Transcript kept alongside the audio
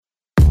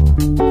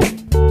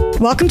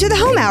Welcome to the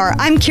Home Hour.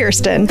 I'm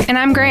Kirsten. And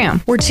I'm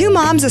Graham. We're two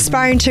moms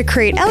aspiring to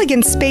create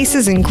elegant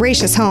spaces and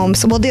gracious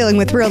homes while dealing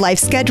with real-life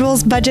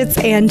schedules, budgets,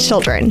 and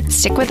children.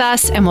 Stick with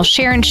us and we'll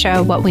share and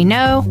show what we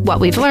know,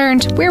 what we've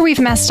learned, where we've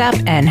messed up,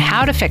 and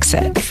how to fix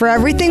it. For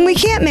everything we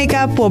can't make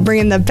up, we'll bring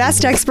in the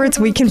best experts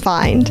we can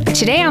find.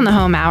 Today on the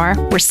Home Hour,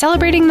 we're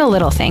celebrating the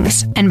little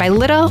things. And by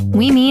little,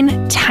 we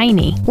mean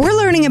tiny. We're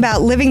learning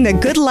about living the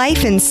good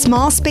life in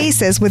small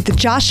spaces with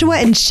Joshua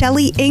and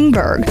Shelley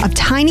Ingberg of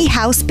Tiny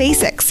House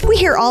Basics. We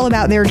hear all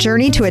about their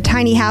journey to a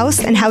tiny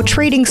house and how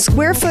trading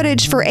square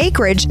footage for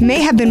acreage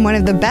may have been one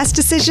of the best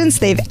decisions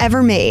they've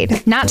ever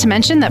made. Not to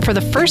mention that for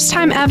the first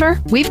time ever,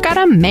 we've got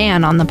a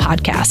man on the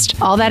podcast.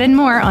 All that and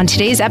more on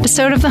today's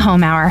episode of the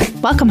Home Hour.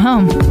 Welcome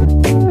home.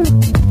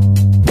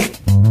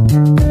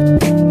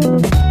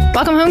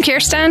 Welcome home,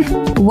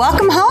 Kirsten.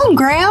 Welcome home,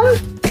 Graham.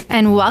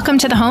 And welcome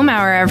to the Home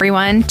Hour,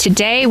 everyone.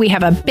 Today we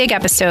have a big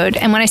episode.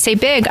 And when I say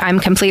big, I'm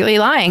completely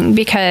lying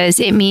because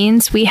it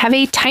means we have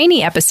a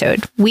tiny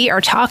episode. We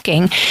are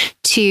talking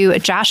to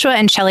Joshua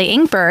and Shelley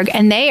Ingberg,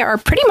 and they are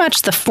pretty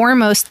much the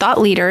foremost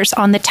thought leaders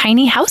on the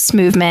tiny house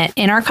movement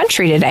in our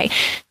country today.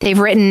 They've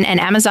written an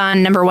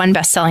Amazon #1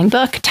 best-selling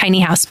book, Tiny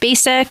House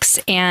Basics,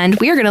 and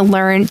we are going to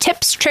learn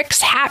tips,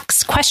 tricks,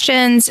 hacks,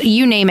 questions,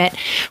 you name it.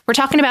 We're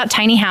talking about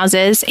tiny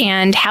houses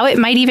and how it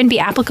might even be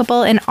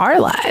applicable in our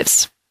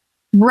lives.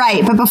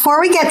 Right. But before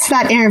we get to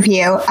that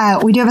interview,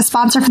 we do have a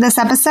sponsor for this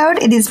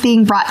episode. It is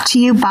being brought to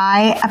you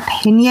by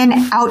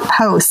Opinion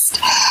Outpost.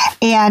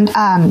 And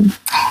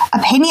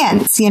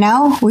opinions, you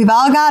know, we've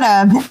all got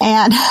them.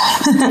 And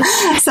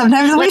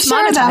sometimes we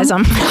share them.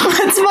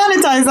 Let's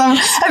monetize them.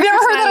 Have you ever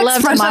heard that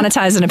expression? I love to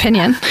monetize an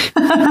opinion.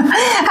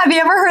 Have you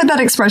ever heard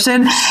that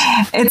expression?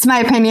 It's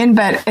my opinion,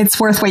 but it's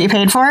worth what you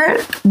paid for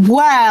it.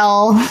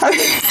 Well, have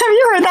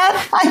you heard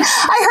that? I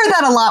heard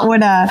that a lot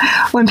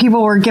when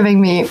people were giving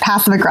me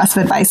passive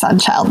aggressive advice on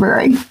child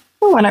rearing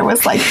when I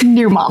was like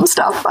new mom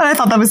stuff. And I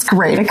thought that was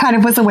great. It kind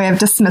of was a way of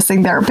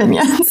dismissing their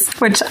opinions,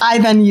 which I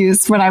then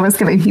used when I was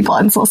giving people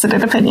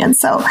unsolicited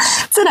opinions. So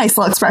it's a nice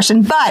little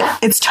expression, but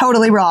it's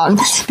totally wrong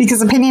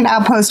because Opinion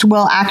Outpost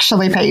will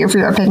actually pay you for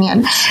your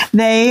opinion.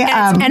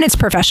 And it's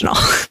professional.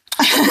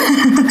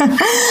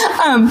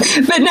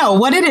 But no,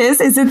 what it is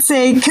it's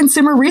a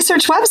consumer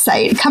research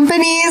website.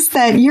 Companies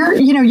that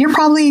you're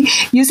probably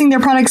using their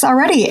products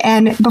already.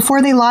 And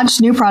before they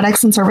launch new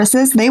products and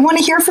services, they want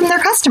to hear from their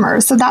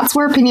customers. So that's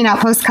where Opinion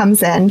Outpost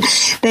comes in.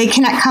 They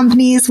connect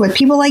companies with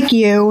people like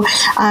you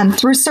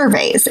through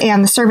surveys.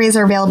 And the surveys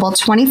are available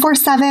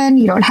 24/7.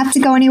 You don't have to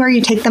go anywhere.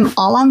 You take them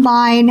all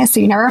online. So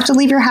you never have to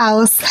leave your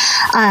house.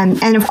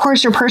 And of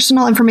course, your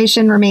personal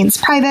information remains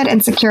private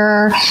and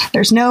secure.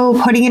 There's no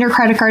putting in your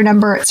credit card number.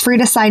 It's free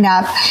to sign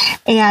up,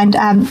 and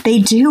they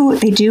do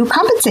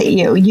compensate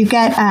you. You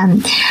get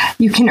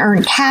you can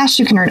earn cash,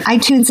 you can earn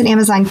iTunes and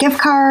Amazon gift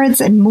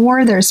cards, and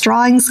more. There's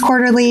drawings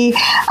quarterly,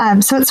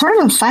 so it's sort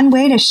of a fun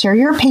way to share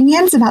your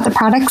opinions about the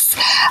products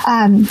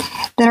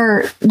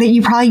that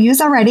you probably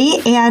use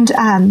already, and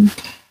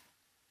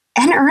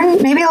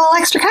earn maybe a little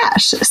extra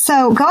cash.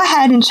 So go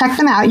ahead and check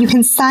them out. You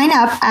can sign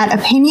up at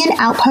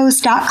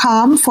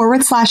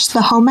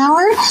opinionoutpost.com/the home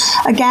hour.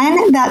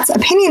 Again, that's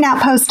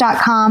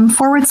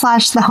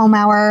opinionoutpost.com/the home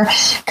hour.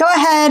 Go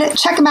ahead,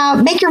 check them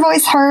out, make your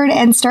voice heard,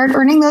 and start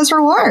earning those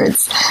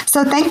rewards.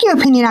 So thank you,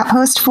 Opinion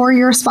Outpost, for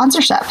your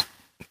sponsorship.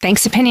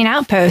 Thanks, Opinion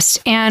Outpost.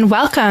 And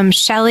welcome,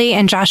 Shelley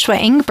and Joshua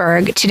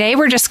Ingberg. Today,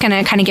 we're just going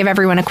to kind of give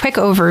everyone a quick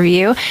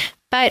overview.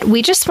 But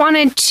we just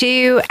wanted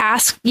to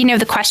ask,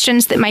 the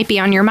questions that might be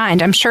on your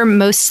mind. I'm sure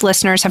most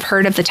listeners have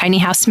heard of the tiny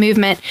house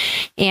movement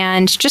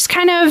and just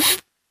kind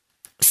of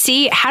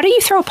see, how do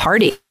you throw a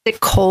party? Is it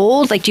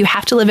cold? Like, do you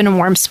have to live in a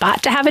warm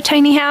spot to have a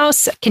tiny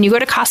house? Can you go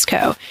to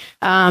Costco?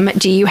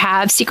 Do you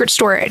have secret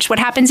storage? What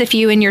happens if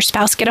you and your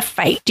spouse get a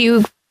fight?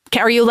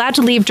 Are you allowed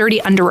to leave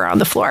dirty underwear on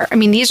the floor? I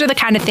mean, these are the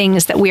kind of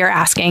things that we are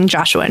asking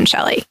Joshua and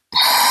Shelley.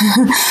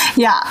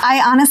 Yeah, I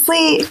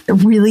honestly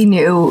really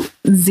knew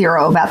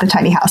zero about the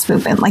tiny house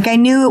movement. Like, I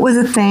knew it was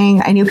a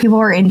thing. I knew people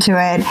were into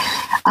it.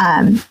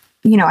 I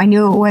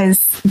knew it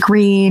was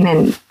green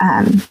and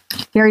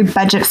very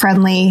budget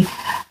friendly.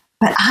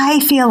 But I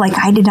feel like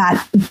I did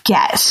not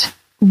get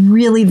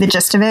really the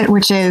gist of it,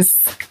 which is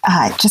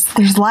just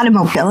there's a lot of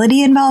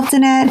mobility involved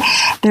in it.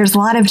 There's a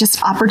lot of just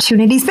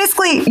opportunities.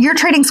 Basically, you're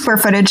trading square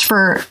footage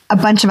for a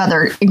bunch of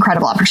other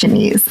incredible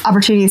opportunities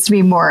to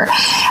be more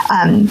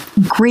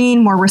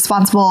green, more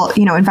responsible,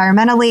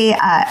 environmentally,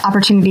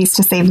 opportunities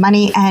to save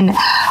money, and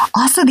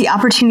also the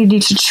opportunity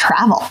to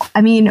travel.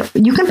 I mean,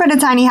 you can put a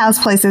tiny house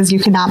places you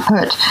cannot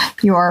put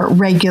your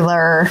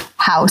regular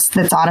house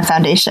that's on a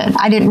foundation.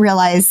 I didn't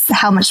realize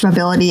how much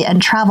mobility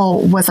and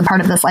travel was a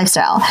part of this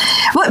lifestyle.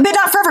 But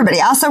not for everybody.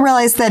 I also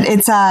realized that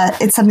it's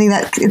something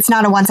that it's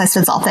not a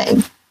one-size-fits-all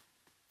thing.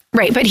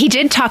 Right. But he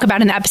did talk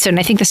about in the episode, and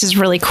I think this is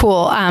really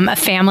cool, a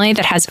family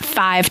that has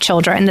 5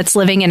 children that's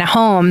living in a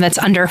home that's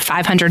under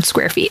 500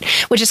 square feet,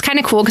 which is kind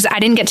of cool because I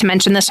didn't get to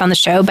mention this on the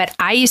show, but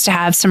I used to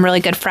have some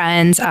really good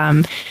friends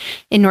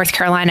in North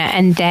Carolina,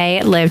 and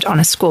they lived on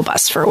a school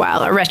bus for a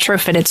while, a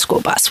retrofitted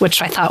school bus,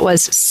 which I thought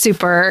was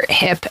super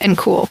hip and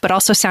cool, but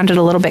also sounded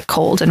a little bit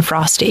cold and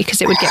frosty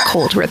because it would get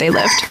cold where they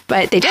lived.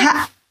 But they did.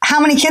 How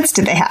many kids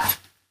did they have?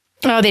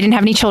 Oh, they didn't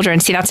have any children.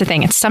 See, that's the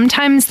thing. It's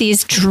sometimes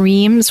these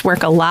dreams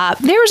work a lot.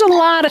 There's a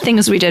lot of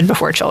things we did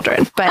before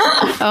children, but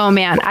oh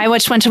man, I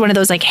went to one of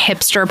those like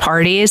hipster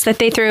parties that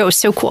they threw. It was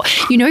so cool.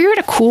 You know, you're at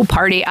a cool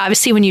party,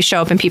 obviously, when you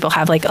show up and people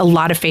have like a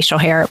lot of facial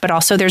hair, but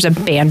also there's a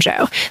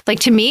banjo. Like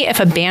to me, if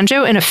a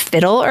banjo and a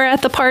fiddle are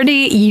at the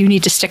party, you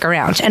need to stick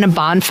around, and a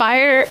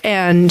bonfire,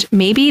 and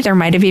maybe there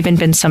might have even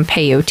been some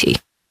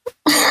peyote.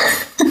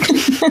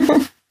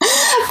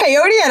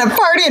 Peyote at a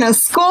party in a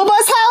school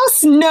bus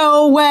house?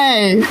 No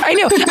way. I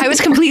know. I was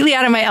completely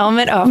out of my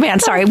element. Oh man,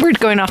 sorry. We're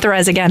going off the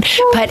res again.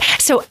 But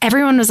so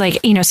everyone was like,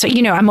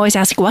 I'm always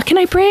asking, what can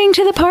I bring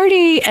to the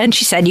party? And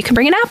she said, you can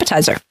bring an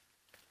appetizer.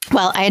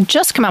 Well, I had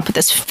just come up with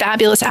this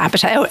fabulous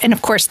appetizer. And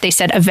of course, they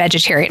said a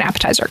vegetarian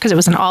appetizer because it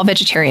was an all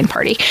vegetarian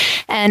party.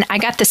 And I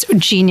got this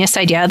genius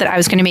idea that I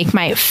was going to make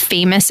my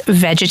famous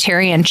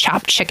vegetarian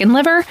chopped chicken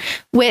liver,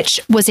 which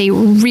was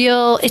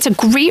it's a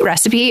great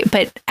recipe.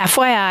 But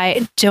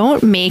FYI,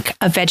 don't make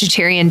a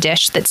vegetarian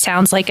dish that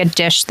sounds like a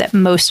dish that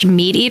most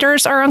meat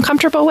eaters are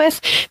uncomfortable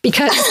with,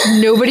 because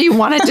nobody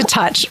wanted to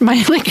touch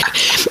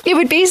it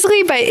would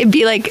basically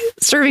be like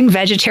serving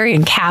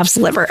vegetarian calf's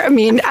liver. I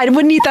mean, I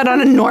wouldn't eat that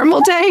on a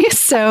normal day.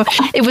 So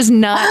it was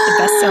not the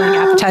best-selling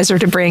appetizer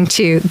to bring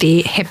to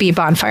the hippie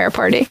bonfire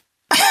party.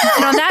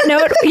 And on that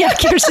note, yeah,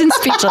 Kirsten's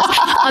speechless.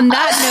 On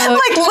that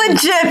note, like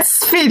legit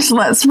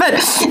speechless, but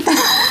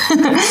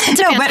it's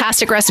a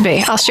fantastic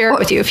recipe. I'll share it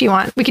with you if you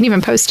want. We can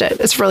even post it.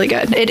 It's really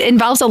good. It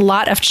involves a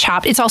lot of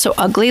chopped. It's also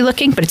ugly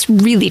looking, but it's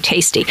really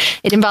tasty.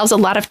 It involves a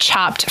lot of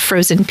chopped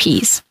frozen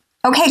peas.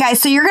 Okay,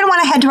 guys, so you're going to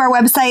want to head to our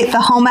website,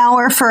 The Home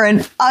Hour, for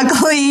an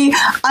ugly,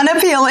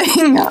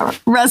 unappealing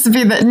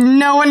recipe that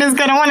no one is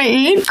going to want to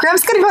eat.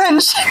 Gram's going to go ahead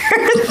and share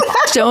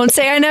that. Don't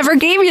say I never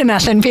gave you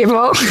nothing,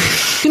 people.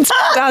 It's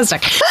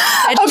fantastic.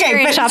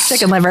 Vegetarian chopped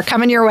chicken liver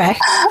coming your way.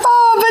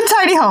 Oh, but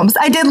tiny homes.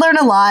 I did learn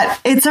a lot.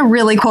 It's a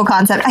really cool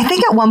concept. I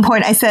think at one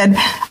point I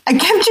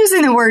kept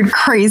using the word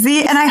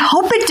crazy, and I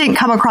hope it didn't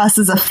come across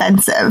as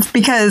offensive,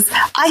 because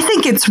I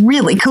think it's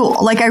really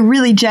cool. Like, I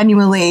really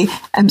genuinely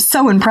am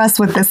so impressed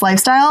with this lifestyle.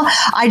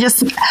 I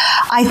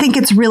think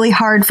it's really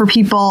hard for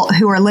people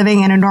who are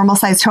living in a normal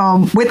sized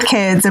home with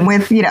kids and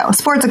with,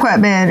 sports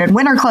equipment and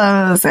winter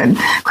clothes and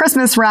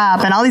Christmas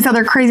wrap and all these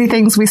other crazy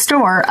things we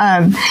store,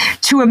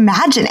 to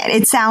imagine it.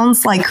 It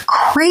sounds like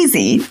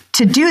crazy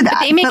to do that.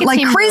 But they make it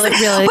seem crazy.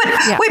 Really,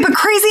 but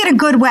crazy in a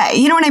good way.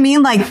 You know what I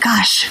mean? Like,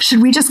 gosh,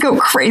 should we just go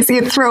crazy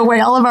and throw away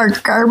all of our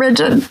garbage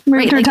and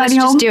move to a tiny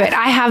home? Just do it.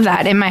 I have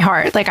that in my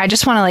heart. Like, I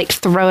just want to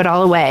throw it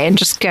all away and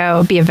just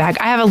go be a vag.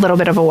 I have a little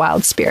bit of a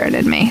wild spirit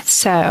in me.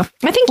 So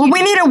I think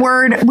we need a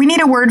word. We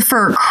need a word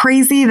for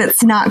crazy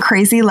that's not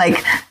crazy.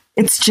 Like,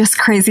 it's just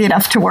crazy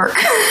enough to work.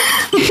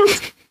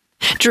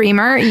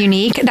 Dreamer,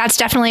 unique. That's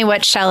definitely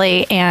what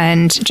Shelly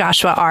and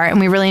Joshua are. And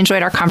we really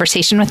enjoyed our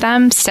conversation with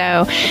them.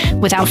 So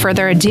without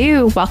further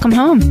ado, welcome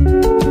home.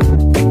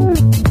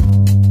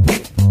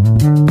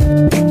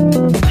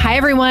 Hi,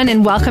 everyone,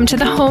 and welcome to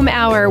the Home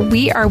Hour.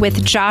 We are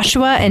with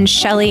Joshua and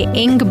Shelly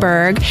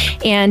Ingberg,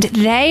 and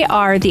they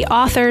are the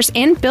authors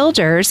and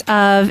builders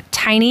of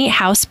Tiny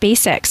House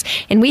Basics.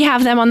 And we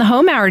have them on the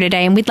Home Hour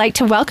today, and we'd like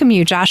to welcome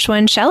you, Joshua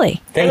and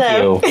Shelly.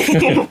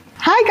 Thank you.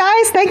 Hi,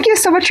 guys. Thank you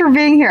so much for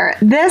being here.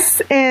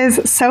 This is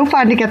so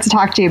fun to get to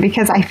talk to you,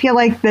 because I feel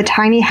like the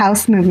tiny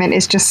house movement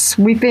is just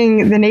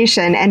sweeping the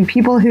nation, and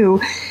people who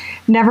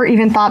never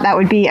even thought that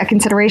would be a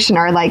consideration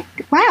are like,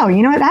 wow,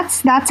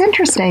 that's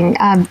interesting.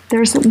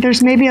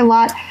 There's maybe a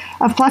lot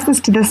of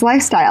pluses to this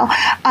lifestyle.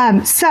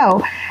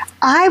 So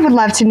I would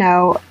love to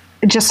know,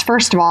 just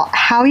first of all,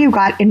 how you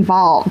got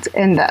involved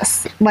in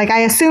this. Like, I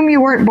assume you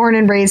weren't born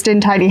and raised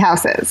in tiny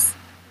houses.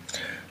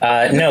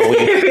 No,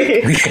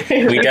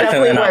 we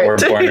definitely not were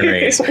born and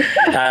raised.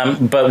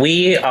 But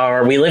we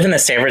live in the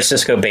San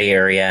Francisco Bay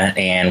Area,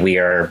 and we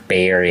are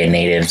Bay Area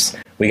natives.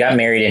 We got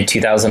married in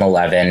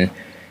 2011,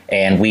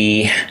 and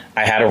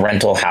I had a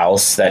rental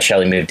house that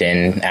Shelly moved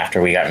in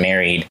after we got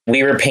married.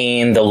 We were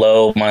paying the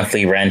low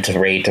monthly rent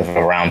rate of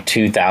around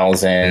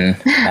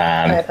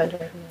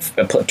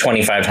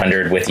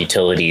 $2,500 with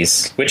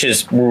utilities, which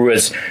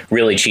was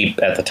really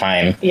cheap at the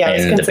time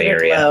in the Bay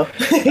Area.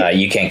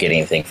 You can't get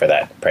anything for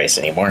that price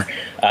anymore.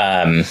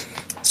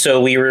 So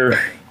we were,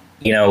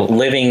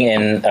 living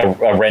in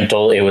a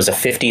rental. It was a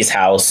 50s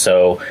house,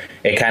 so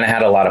it kind of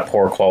had a lot of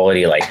poor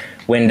quality, like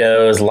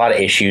windows, a lot of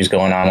issues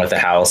going on with the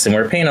house, and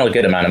we were paying a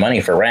good amount of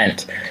money for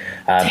rent.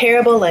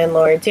 Terrible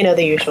landlords,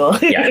 the usual.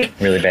 Yeah,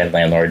 really bad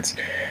landlords.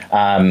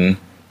 And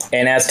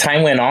as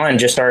time went on,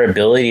 just our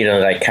ability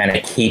to kind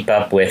of keep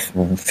up with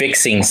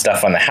fixing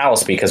stuff on the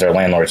house, because our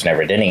landlords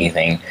never did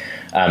anything,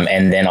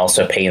 and then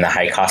also paying the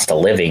high cost of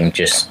living,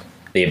 just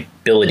the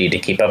ability to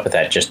keep up with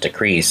that just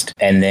decreased.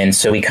 And then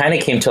so we kind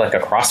of came to like a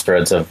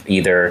crossroads of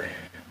either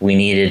we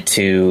needed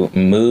to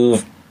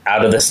move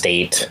out of the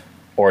state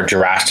or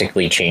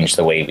drastically change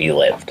the way we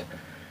lived.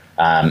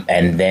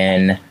 And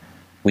then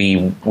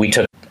we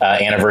took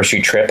an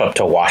anniversary trip up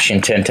to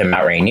Washington to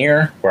Mount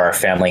Rainier, where our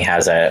family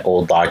has an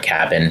old log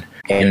cabin.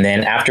 And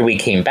then after we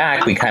came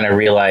back, we kind of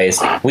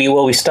realized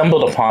we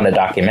stumbled upon a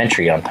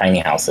documentary on tiny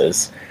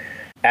houses.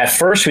 At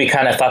first, we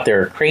kind of thought they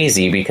were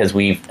crazy because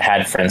we've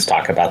had friends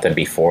talk about them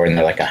before, and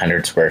they're like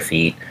 100 square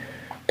feet.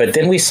 But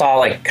then we saw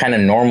like kind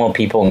of normal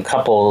people and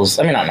couples.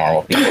 I mean, not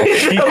normal people.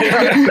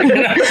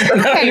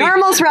 Okay,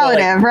 normal's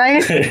relative,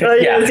 right?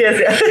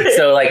 Yes.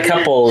 So like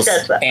couples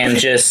and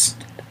just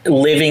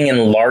living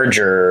in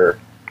larger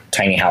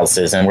tiny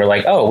houses. And we're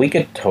like, oh, we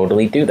could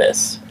totally do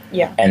this.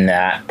 Yeah. And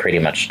that pretty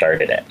much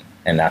started it.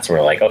 And that's where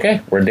we're like, okay,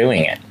 we're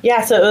doing it.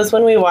 Yeah, so it was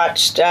when we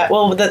watched,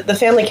 the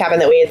family cabin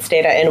that we had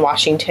stayed at in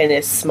Washington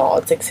is small.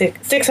 It's like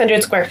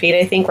 600 square feet,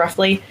 I think,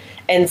 roughly.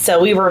 And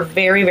so we were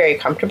very, very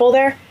comfortable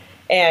there.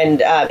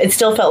 And it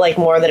still felt like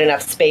more than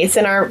enough space.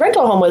 And our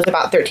rental home was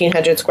about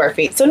 1,300 square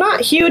feet. So not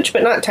huge,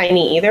 but not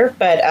tiny either.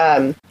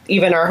 But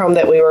even our home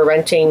that we were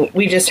renting,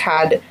 we just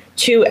had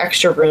 2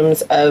 extra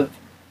rooms of,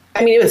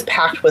 I mean, it was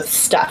packed with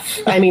stuff.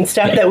 I mean,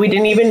 stuff that we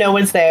didn't even know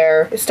was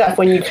there. Stuff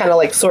when you kind of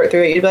like sort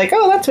through it, you'd be like,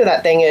 oh, that's where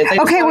that thing is.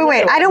 Okay,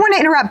 wait. I don't want to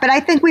interrupt, but I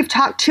think we've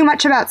talked too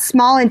much about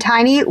small and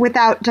tiny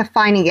without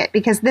defining it,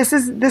 because this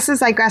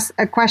is, I guess,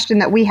 a question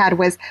that we had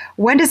was,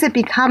 when does it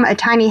become a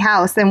tiny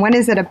house, and when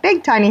is it a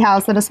big tiny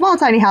house and a small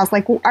tiny house?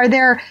 Like, are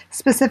there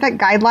specific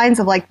guidelines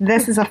of like,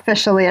 this is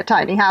officially a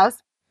tiny house?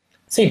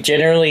 See,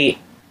 generally,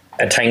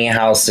 a tiny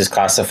house is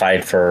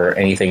classified for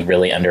anything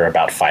really under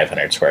about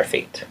 500 square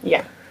feet.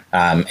 Yeah.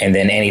 And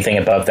then anything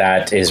above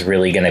that is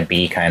really going to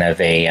be kind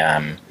of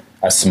a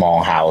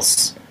small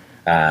house,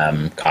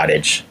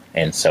 cottage,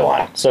 and so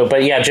on. So,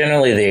 but yeah,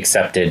 generally the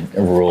accepted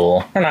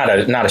rule, or not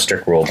a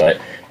strict rule,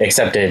 but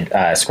accepted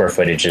square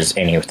footage is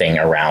anything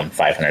around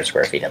 500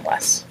 square feet and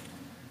less.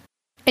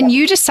 And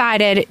you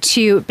decided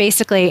to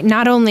basically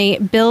not only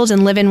build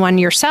and live in one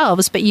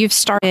yourselves, but you've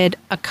started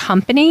a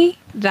company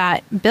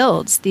that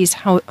builds these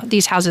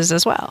houses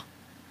as well.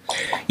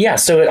 Yeah,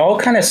 so it all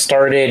kind of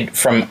started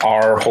from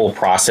our whole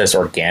process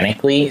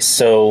organically.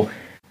 So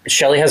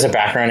Shelly has a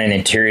background in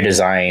interior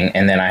design,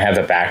 and then I have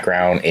a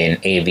background in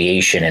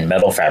aviation and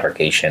metal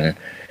fabrication.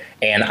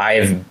 And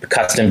I've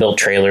custom built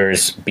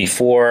trailers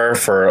before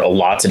for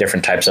lots of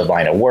different types of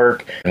line of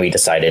work. And we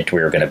decided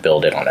we were going to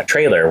build it on a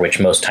trailer, which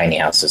most tiny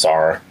houses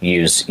are,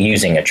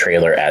 using a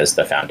trailer as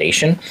the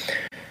foundation.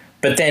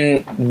 But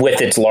then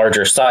with its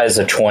larger size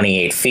of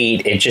 28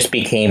 feet, it just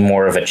became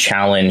more of a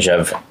challenge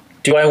of,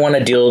 do I want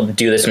to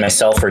do this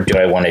myself, or do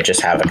I want to just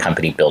have a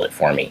company build it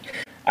for me?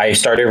 I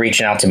started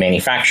reaching out to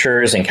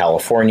manufacturers in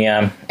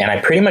California, and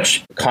I pretty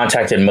much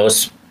contacted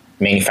most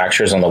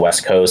manufacturers on the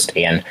West Coast,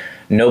 and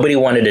nobody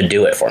wanted to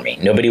do it for me.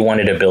 Nobody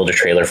wanted to build a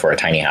trailer for a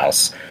tiny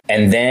house.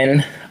 And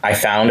then I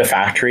found a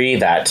factory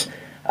that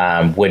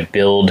would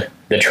build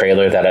the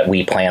trailer that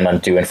we planned on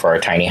doing for our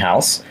tiny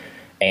house.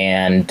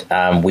 And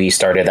we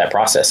started that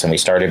process, and we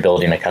started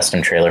building a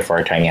custom trailer for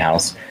our tiny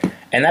house.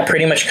 And that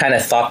pretty much kind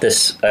of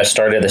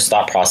started this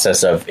thought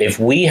process of, if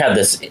we have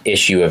this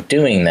issue of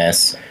doing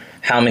this,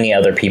 how many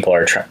other people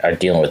are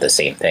dealing with the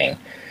same thing?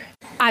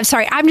 I'm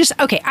sorry.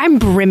 I'm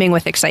brimming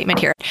with excitement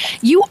here.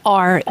 You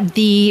are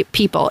the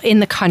people in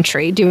the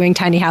country doing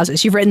tiny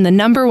houses. You've written the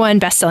 #1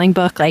 best-selling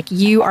book. Like,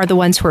 you are the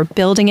ones who are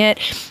building it.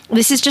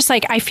 This is just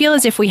like, I feel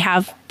as if we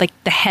have like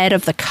the head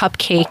of the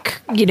cupcake,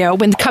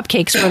 when the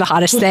cupcakes were the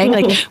hottest thing.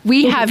 Like,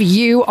 we have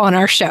you on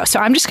our show. So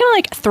I'm just going to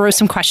like throw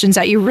some questions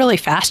at you really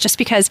fast, just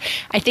because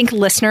I think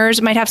listeners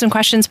might have some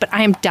questions, but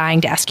I am dying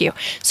to ask you.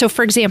 So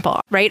for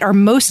example, right, are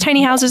most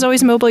tiny houses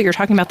always mobile? You're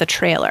talking about the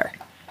trailer.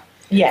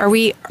 Yes. Are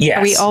we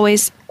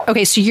always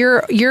okay? So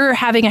you're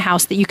having a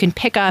house that you can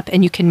pick up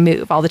and you can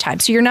move all the time.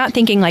 So you're not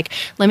thinking like,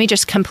 let me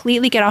just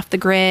completely get off the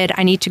grid.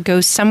 I need to go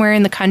somewhere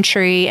in the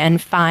country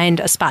and find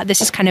a spot. This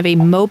is kind of a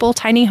mobile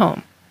tiny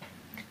home.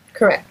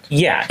 Correct.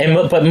 Yeah,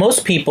 but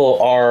most people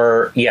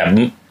are.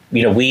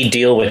 We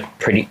deal with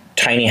pretty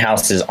tiny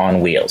houses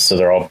on wheels, so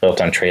they're all built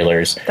on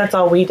trailers. That's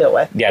all we deal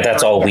with. Yeah,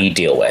 that's all we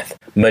deal with.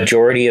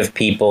 Majority of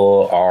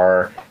people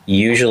are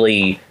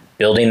usually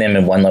building them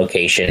in one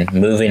location,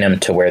 moving them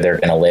to where they're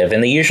going to live,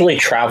 and they usually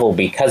travel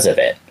because of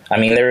it. I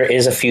mean, there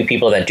is a few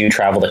people that do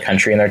travel the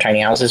country in their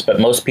tiny houses, but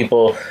most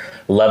people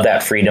love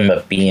that freedom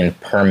of being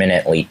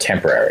permanently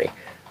temporary,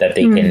 that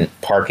they can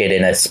park it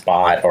in a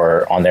spot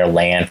or on their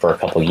land for a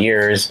couple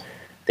years.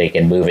 They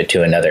can move it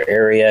to another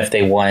area if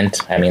they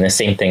want. I mean, the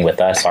same thing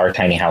with us. Our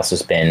tiny house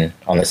has been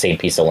on the same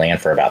piece of land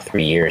for about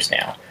 3 years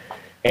now.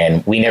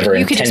 And we never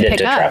intended to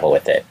travel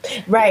with it.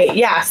 Right.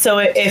 Yeah. So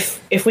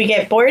if we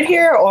get bored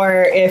here,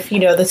 or if,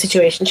 the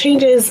situation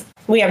changes,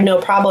 we have no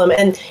problem.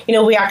 And,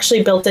 we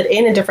actually built it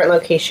in a different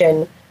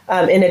location,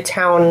 in a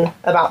town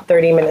about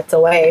 30 minutes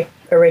away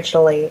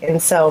originally.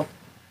 And so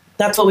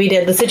that's what we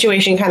did. The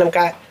situation kind of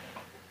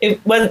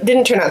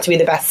didn't turn out to be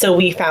the best. So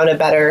we found a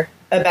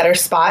better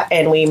spot,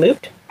 and we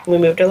moved. We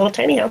moved to a little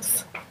tiny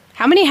house.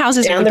 How many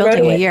houses are you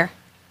building a year,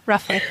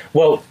 roughly?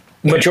 Well,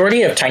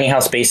 majority of Tiny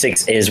House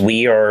Basics is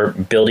we are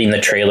building the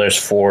trailers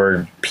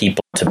for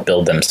people to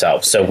build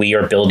themselves. So we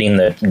are building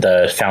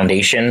the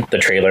foundation, the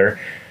trailer,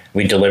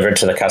 we deliver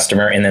to the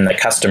customer, and then the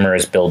customer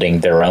is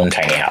building their own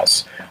tiny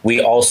house.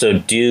 We also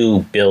do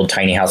build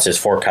tiny houses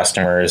for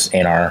customers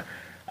in our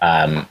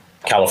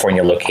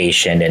California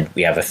location, and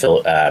we have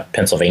a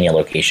Pennsylvania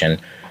location.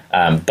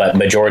 But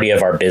majority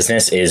of our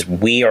business is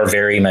we are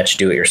very much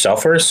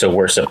do-it-yourselfers, so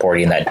we're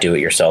supporting that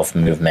do-it-yourself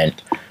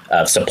movement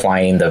of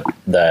supplying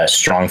the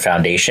strong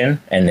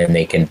foundation, and then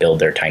they can build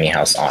their tiny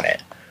house on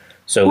it.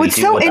 So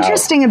what's so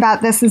interesting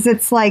about this is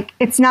it's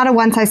not a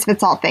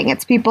one-size-fits-all thing.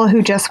 It's people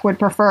who just would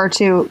prefer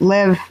to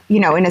live,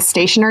 in a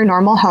stationary,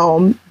 normal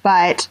home,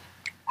 but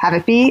have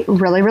it be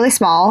really, really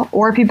small,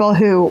 or people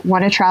who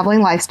want a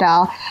traveling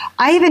lifestyle.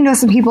 I even know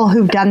some people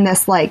who've done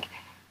this like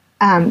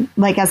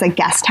as a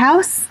guest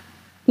house.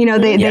 They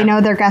know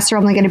their guests are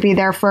only going to be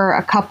there for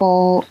a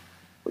couple,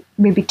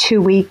 maybe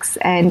 2 weeks,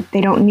 and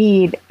they don't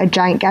need a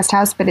giant guest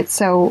house, but it's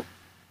so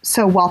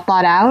well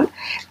thought out.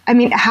 I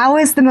mean,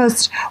 what is the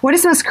most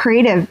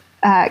creative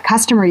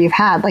customer you've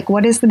had? Like,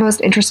 what is the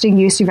most interesting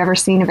use you've ever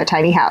seen of a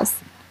tiny house?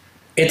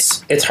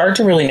 It's hard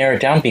to really narrow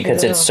it down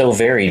because it's so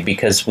varied,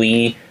 because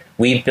we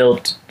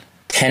built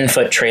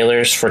 10-foot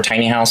trailers for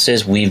tiny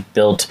houses. We've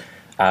built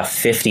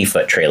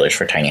 50-foot trailers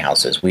for tiny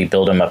houses. We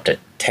build them up to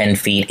 10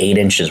 feet, 8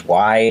 inches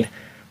wide.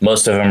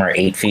 Most of them are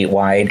 8 feet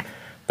wide.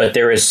 But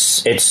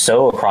it's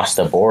so across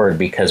the board,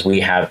 because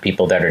we have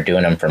people that are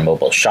doing them for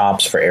mobile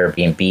shops, for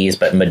Airbnbs,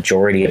 but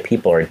majority of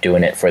people are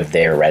doing it for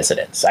their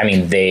residents. I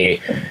mean,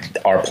 they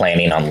are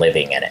planning on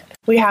living in it.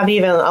 We have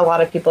even a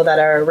lot of people that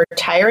are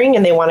retiring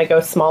and they want to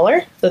go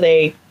smaller, so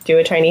they do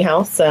a tiny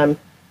house.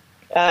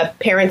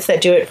 Parents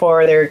that do it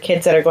for their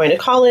kids that are going to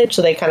college,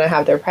 so they kind of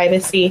have their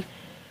privacy.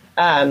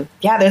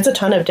 There's a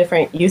ton of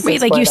different uses.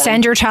 Wait, like you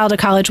send your child to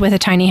college with a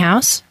tiny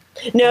house?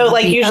 No,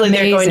 like usually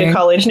they're going to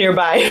college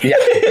nearby. Yeah.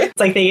 It's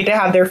like they get to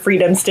have their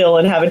freedom still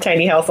and have a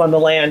tiny house on the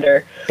land.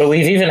 But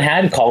we've even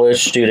had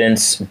college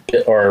students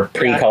or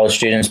pre-college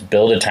students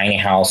build a tiny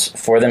house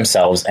for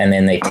themselves, and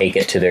then they take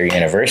it to their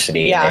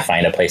university and they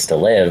find a place to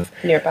live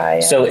nearby.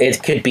 Yeah. So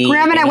it could be.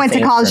 Graham and I went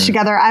to college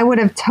together. I would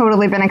have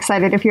totally been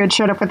excited if you had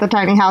showed up with a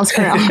tiny house,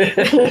 Graham.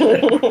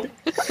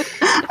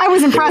 I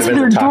was impressed with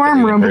your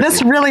dorm room, but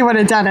this really would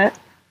have done it.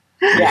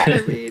 Yeah.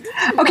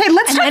 Okay,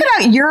 let's talk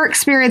about your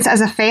experience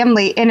as a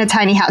family in a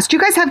tiny house. Do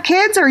you guys have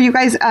kids, or you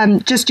guys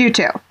just you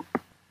two?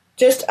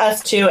 Just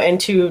us two and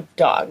 2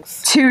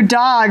 dogs. 2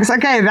 dogs.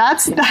 Okay,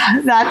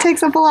 that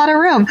takes up a lot of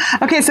room.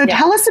 Okay, so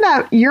tell us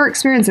about your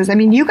experiences. I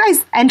mean, you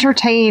guys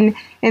entertain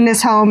in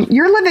this home.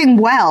 You're living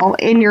well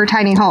in your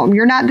tiny home.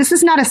 This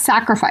is not a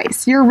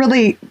sacrifice. You're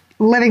really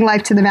living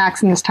life to the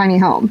max in this tiny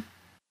home.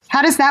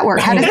 How does that work?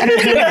 How does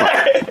entertaining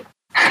work?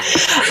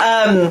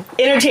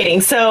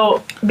 Entertaining.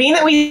 So being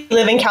that we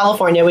live in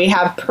California, we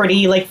have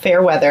pretty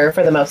fair weather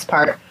for the most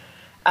part.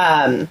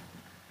 I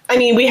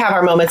mean, we have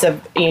our moments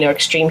of,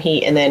 extreme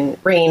heat and then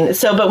rain.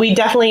 But we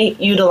definitely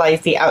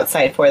utilize the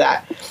outside for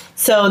that.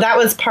 So that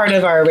was part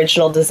of our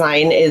original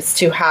design, is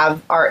to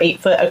have our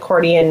 8-foot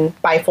accordion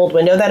bifold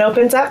window that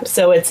opens up.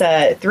 So it's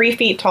a 3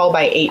 feet tall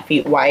by 8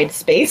 feet wide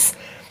space.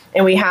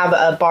 And we have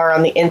a bar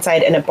on the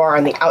inside and a bar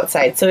on the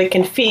outside. So it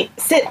can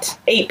sit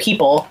 8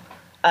 people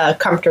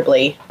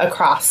comfortably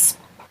across.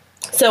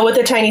 So with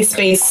a tiny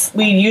space,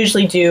 we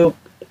usually do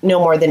no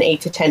more than 8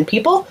 to 10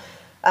 people,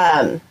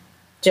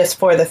 just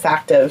for the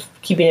fact of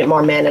keeping it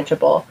more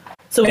manageable.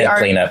 So we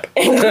clean up.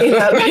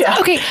 Yeah.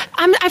 Okay,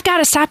 I've got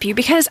to stop you,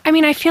 because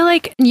I feel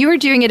like you were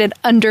doing it at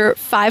under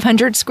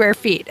 500 square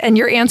feet, and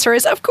your answer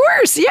is, of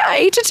course,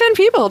 8 to 10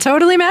 people,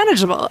 totally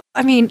manageable.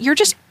 I mean, you're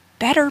just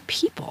better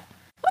people.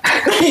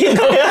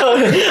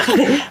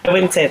 I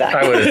wouldn't say that.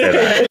 I wouldn't say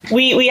that.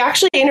 We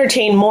actually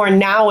entertain more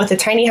now with a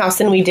tiny house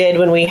than we did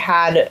when we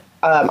had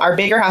our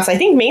bigger house. I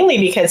think mainly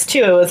because,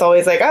 too, it was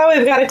always like, oh,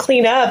 we've got to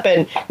clean up.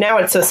 And now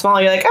it's so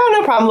small, you're like, oh,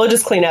 no problem. We'll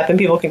just clean up and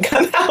people can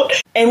come out.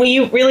 And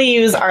we really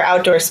use our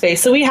outdoor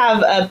space. So we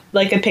have a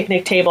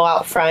picnic table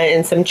out front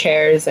and some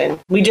chairs. And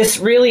we just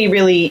really,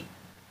 really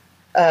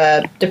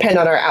depend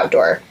on our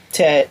outdoor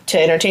to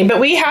entertain. But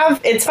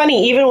it's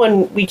funny, even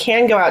when we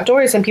can go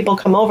outdoors and people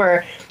come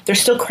over, they're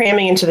still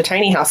cramming into the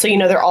tiny house. So,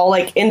 they're all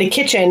in the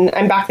kitchen.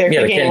 I'm back there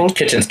cooking. The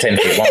kitchen's 10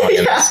 feet long,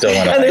 and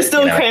they're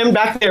still crammed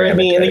back there with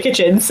me in the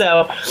kitchen.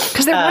 So,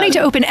 because they're wanting to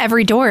open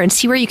every door and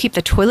see where you keep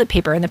the toilet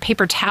paper and the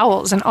paper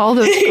towels and all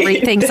those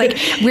great things.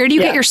 Where do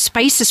you get your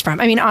spices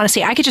from? I mean,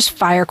 honestly, I could just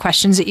fire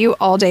questions at you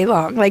all day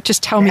long.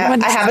 Just tell me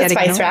when. I have a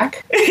spice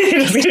rack.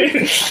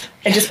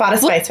 I just bought a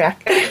spice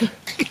rack.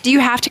 Do you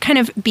have to kind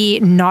of be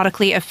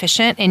nautically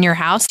efficient in your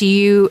house? Do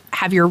you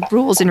have your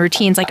rules and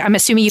routines? I'm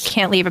assuming you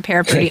can't leave a pair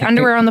of dirty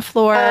underwear on the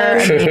floor.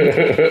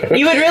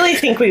 You would really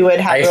think we would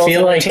have rules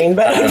and routine,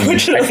 but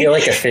I feel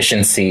like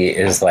efficiency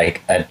is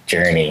a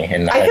journey.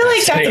 And I feel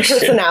like that's a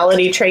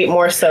personality trait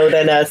more so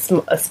than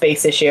a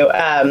space issue.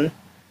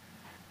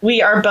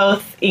 We are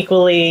both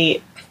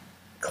equally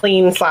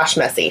clean /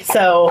 messy.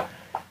 So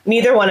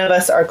neither one of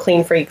us are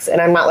clean freaks,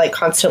 and I'm not like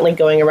constantly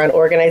going around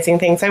organizing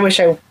things. I wish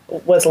I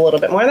was a little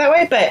bit more that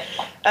way,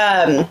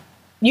 but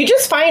you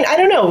just find, I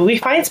don't know, we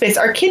find space.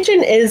 Our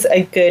kitchen is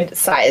a good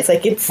size.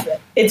 Like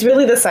it's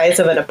really the size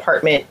of an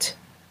apartment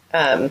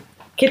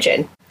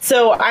kitchen.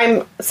 So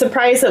I'm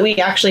surprised that we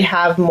actually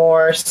have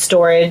more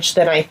storage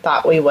than I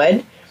thought we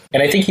would.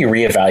 And I think you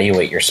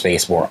reevaluate your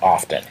space more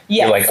often.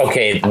 Yes. You're like,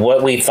 okay,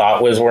 what we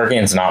thought was working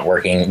is not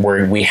working.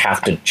 We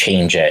have to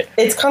change it.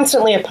 It's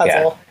constantly a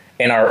puzzle.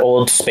 Yeah. In our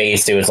old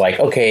space, it was like,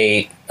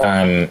 okay,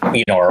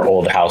 our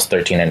old house,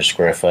 1,300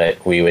 square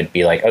foot, we would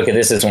be like, okay,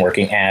 this isn't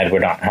working, and I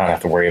don't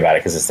have to worry about it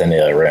because it's in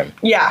the other room.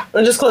 Yeah,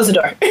 and just close the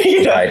door.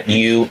 But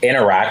you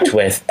interact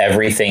with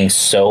everything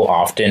so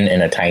often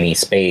in a tiny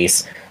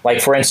space.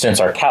 Like, for instance,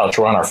 our couch,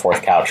 we're on our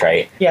 4th couch,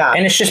 right? Yeah.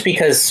 And it's just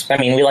because,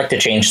 we like to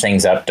change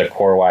things up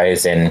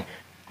decor-wise and,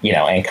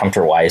 and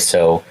comfort-wise.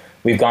 So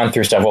we've gone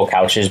through several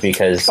couches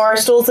because... Bar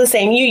stool's the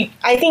same.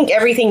 I think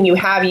everything you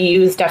have, you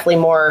use definitely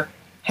more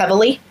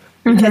heavily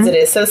because it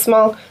is so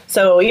small.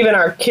 So even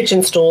our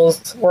kitchen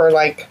stools were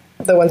like,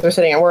 the ones we're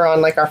sitting on, we're on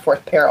like our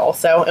 4th pair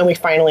also. And we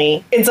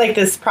finally, it's like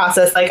this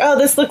process, like, oh,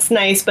 this looks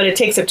nice, but it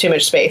takes up too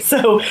much space.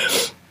 So...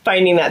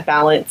 finding that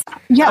balance.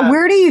 Yeah,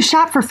 where do you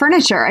shop for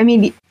furniture?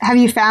 Have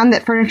you found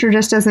that furniture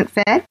just doesn't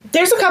fit?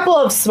 There's a couple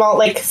of small,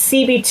 like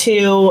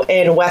CB2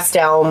 and West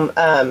Elm.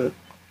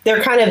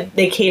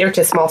 They cater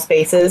to small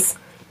spaces,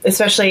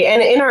 especially,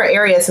 and in our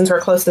area, since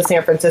we're close to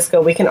San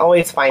Francisco, we can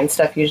always find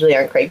stuff usually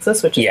on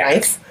Craigslist, which is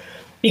nice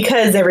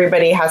because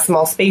everybody has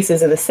small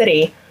spaces in the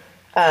city.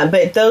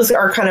 But those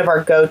are kind of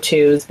our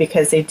go-tos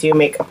because they do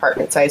make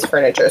apartment-sized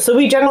furniture. So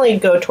we generally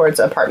go towards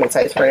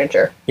apartment-sized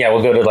furniture. Yeah,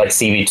 we'll go to like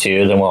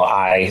CB2, then we'll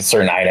eye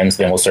certain items,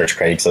 then we'll search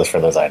Craigslist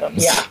for those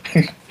items.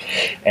 Yeah.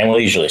 And we'll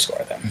usually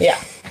score them. Yeah.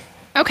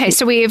 Okay,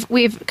 so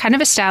we've kind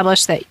of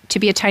established that to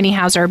be a tiny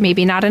houser,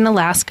 maybe not in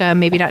Alaska,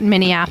 maybe not in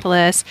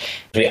Minneapolis.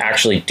 We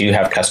actually do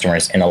have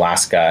customers in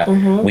Alaska.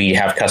 Mm-hmm. We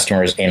have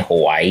customers in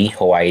Hawaii.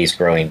 Hawaii is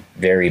growing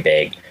very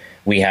big.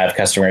 We have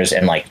customers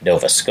in like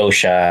Nova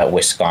Scotia,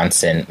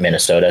 Wisconsin,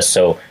 Minnesota.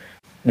 So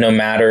no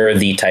matter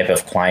the type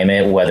of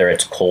climate, whether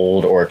it's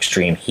cold or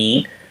extreme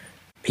heat,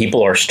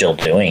 people are still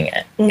doing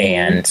it. Mm-hmm.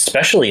 And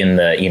especially in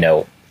the,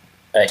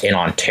 in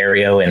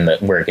Ontario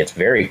where it gets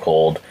very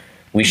cold,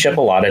 we ship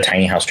a lot of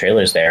tiny house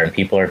trailers there and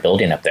people are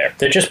building up there.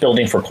 They're just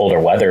building for colder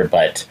weather,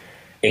 but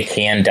it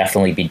can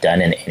definitely be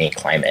done in any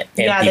climate.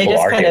 And people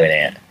are doing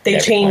it. They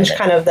change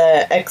kind of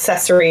the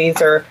accessories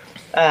or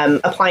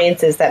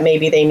appliances that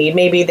maybe they need.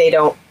 Maybe they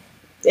don't,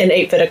 an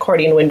 8-foot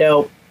accordion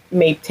window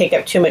may take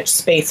up too much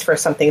space for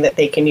something that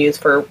they can use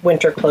for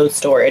winter clothes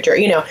storage, or,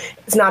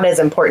 it's not as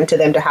important to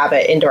them to have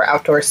an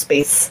indoor-outdoor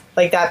space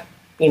like that,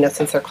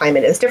 since their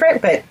climate is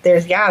different. But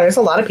there's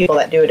a lot of people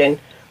that do it in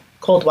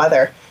cold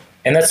weather.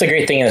 And that's the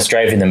great thing that's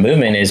driving the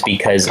movement is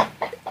because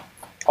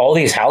all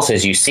these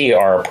houses you see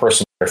are a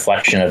personal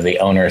reflection of the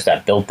owners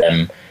that built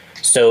them.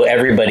 So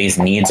everybody's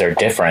needs are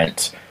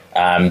different.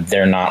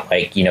 They're not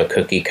like,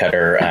 cookie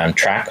cutter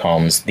tract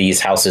homes.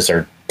 These houses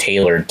are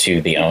tailored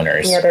to the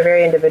owners. Yeah, they're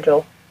very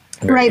individual.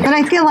 Right. But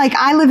I feel like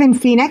I live in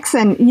Phoenix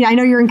and I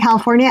know you're in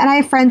California and I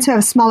have friends who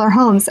have smaller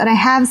homes and I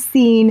have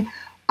seen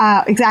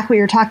exactly what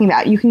you're talking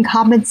about. You can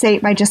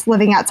compensate by just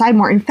living outside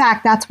more. In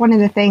fact, that's one of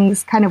the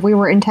things kind of we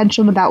were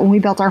intentional about when we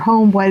built our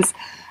home was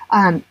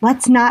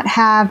let's not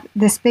have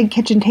this big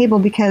kitchen table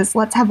because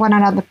let's have one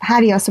out on the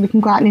patio so we can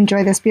go out and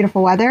enjoy this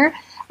beautiful weather.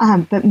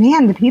 But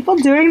man, the people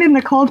doing it in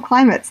the cold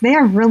climates, they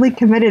are really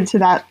committed to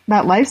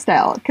that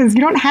lifestyle because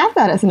you don't have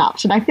that as an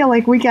option. I feel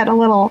like we get a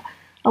little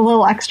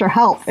extra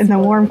help in the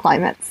warm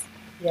climates.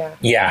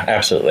 Yeah,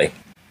 absolutely.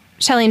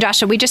 Shelly and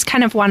Joshua, we just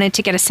kind of wanted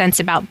to get a sense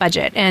about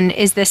budget. And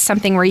is this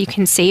something where you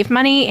can save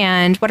money?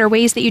 And what are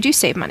ways that you do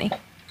save money?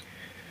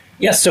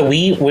 Yeah, so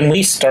when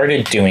we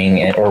started doing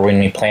it, or when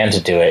we planned to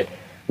do it,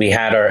 we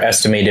had our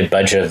estimated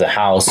budget of the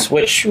house,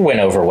 which went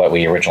over what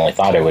we originally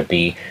thought it would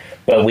be.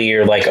 But we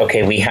are like,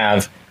 okay,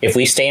 if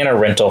we stay in a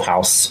rental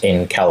house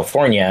in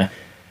California,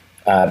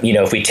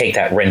 if we take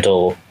that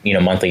rental,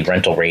 monthly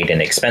rental rate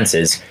and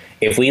expenses,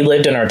 if we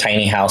lived in our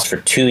tiny house for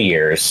 2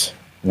 years,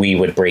 we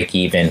would break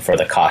even for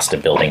the cost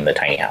of building the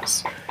tiny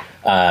house.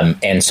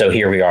 And so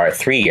here we are at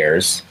 3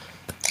 years.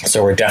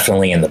 So we're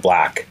definitely in the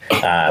black.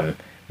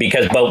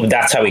 But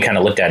that's how we kind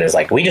of looked at it, is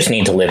like, we just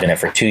need to live in it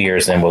for 2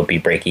 years and we'll be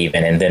break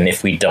even. And then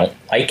if we don't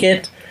like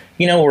it,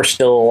 we're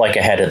still like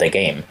ahead of the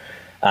game.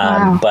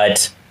 Wow.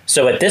 But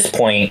so at this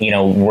point,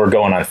 we're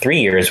going on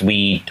 3 years.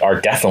 We are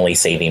definitely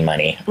saving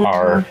money.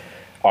 Mm-hmm.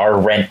 Our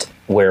rent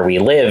where we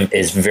live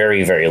is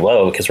very, very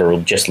low because we're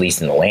just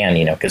leasing the land,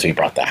 because we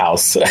brought the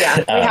house. Yeah,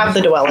 we have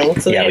the dwelling.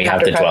 So we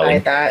have the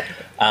dwelling. That.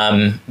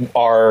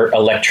 Our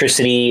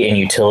electricity and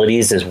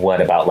utilities is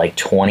about like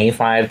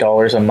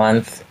 $25 a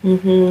month.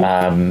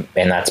 Mm-hmm.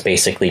 And that's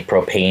basically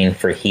propane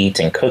for heat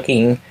and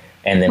cooking.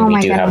 And then we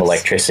do have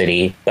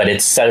electricity, but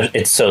it's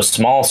so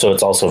small, so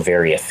it's also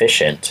very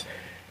efficient.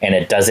 And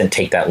it doesn't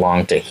take that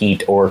long to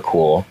heat or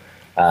cool.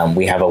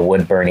 We have a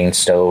wood burning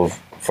stove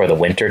for the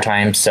winter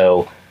time.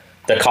 So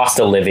the cost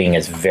of living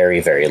is very,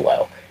 very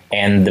low.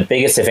 And the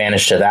biggest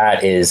advantage to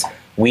that is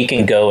we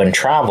can go and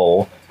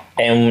travel.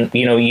 And,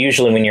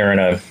 usually when you're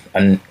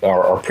in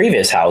our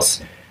previous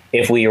house,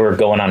 if we were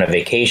going on a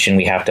vacation,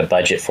 we have to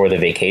budget for the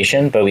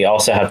vacation, but we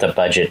also have to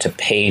budget to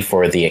pay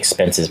for the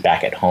expenses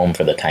back at home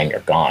for the time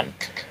you're gone.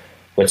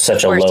 With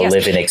such a low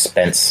living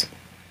expense,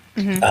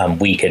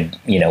 we could,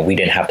 we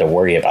didn't have to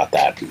worry about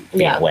that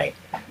being late.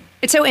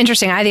 It's so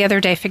interesting. I, the other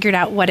day, figured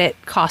out what it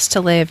costs to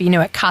live,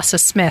 at Casa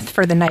Smith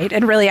for the night.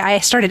 And really, I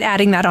started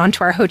adding that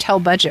onto our hotel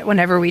budget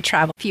whenever we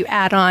travel. If you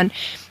add on,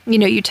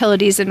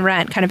 utilities and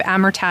rent kind of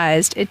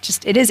amortized,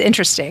 it is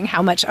interesting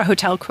how much a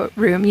hotel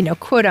room,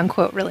 quote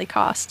unquote, really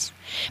costs.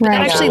 But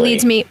that actually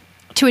leads me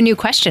to a new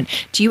question.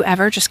 Do you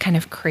ever just kind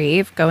of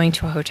crave going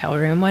to a hotel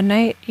room one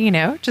night?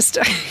 Just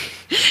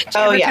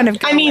kind of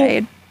go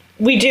away?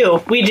 We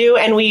do.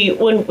 And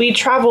when we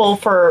travel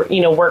for,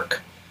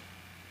 work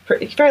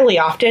fairly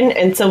often.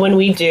 And so when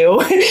we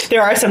do,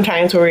 there are some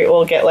times where we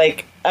will get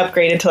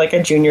upgraded to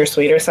a junior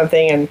suite or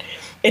something. And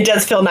it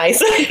does feel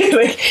nice.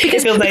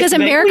 Because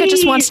America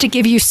just wants to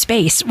give you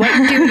space. What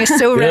you're doing is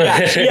so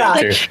rad.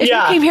 If you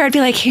came here, I'd be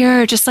like,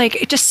 here,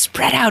 just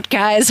spread out,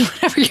 guys,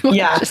 whatever you want.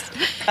 Yeah.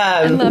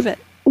 I love it.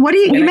 What do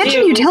you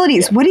mentioned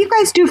utilities. What do you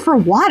guys do for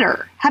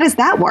water? How does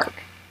that work?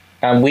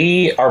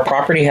 Our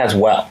property has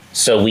well.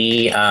 So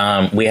we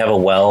have a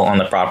well on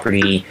the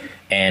property,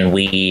 and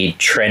we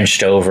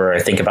trenched over, I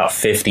think, about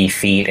 50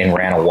 feet and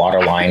ran a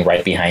water line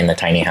right behind the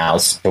tiny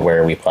house to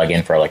where we plug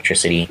in for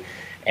electricity.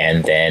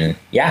 And then,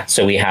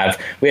 so we have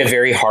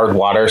very hard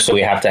water, so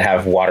we have to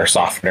have water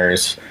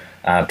softeners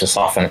to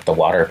soften up the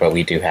water, but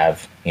we do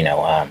have,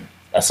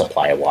 a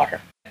supply of water.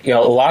 A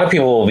lot of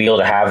people will be able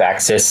to have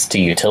access to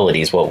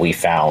utilities, what we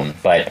found,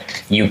 but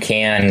you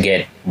can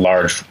get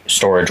large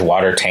storage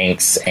water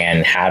tanks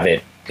and have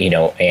it,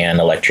 and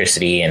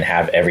electricity and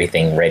have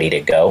everything ready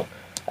to go.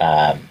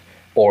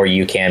 Or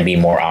you can be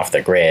more off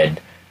the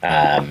grid.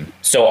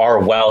 So our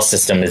well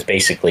system is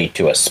basically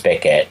to a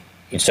spigot.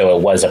 So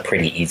it was a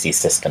pretty easy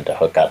system to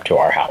hook up to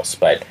our house.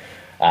 But,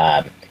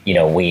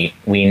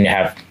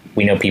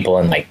 we know people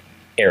in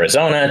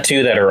Arizona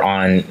too that are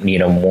on,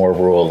 more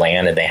rural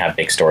land, and they have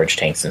big storage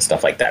tanks and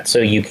stuff like that. So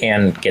you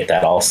can get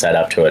that all set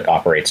up to it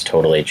operates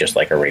totally just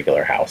like a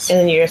regular house. And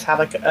then you just have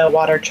a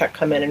water truck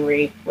come in and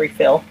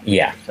refill.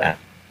 Yeah. So.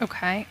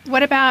 Okay.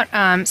 What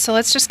about, so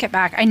let's just get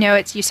back. I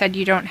know you said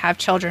you don't have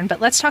children,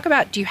 but let's talk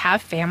about, do you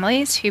have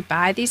families who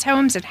buy these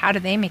homes, and how do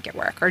they make it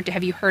work? Or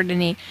have you heard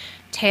any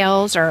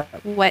tales or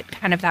what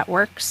kind of that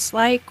works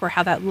like, or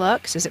how that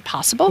looks? Is it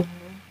possible?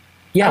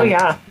 Yeah. Oh,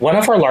 yeah. One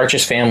of our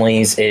largest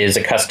families is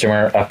a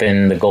customer up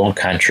in the Gold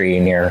Country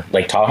near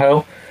Lake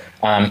Tahoe.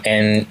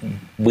 And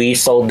we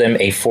sold them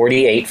a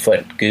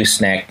 48-foot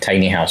gooseneck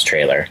tiny house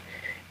trailer.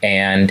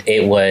 And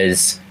it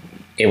was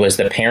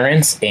the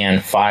parents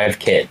and 5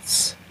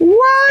 kids.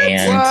 What?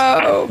 And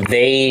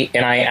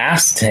I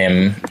asked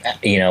him,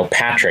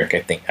 Patrick,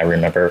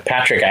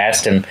 I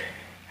asked him,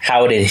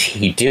 how did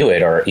he do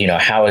it? Or,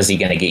 how is he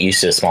going to get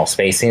used to a small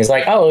space? And he's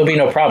like, it'll be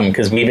no problem,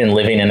 because we've been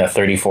living in a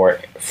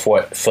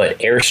 34-foot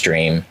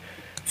Airstream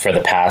for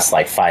the past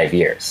 5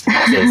 years. So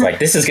it's like,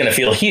 this is going to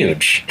feel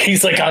huge.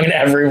 He's like, I'm going to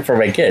have room for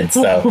my kids.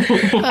 So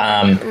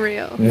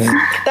real.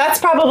 That's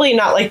probably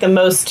not the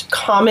most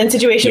common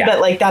situation,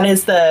 but that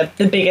is the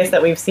biggest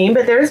that we've seen.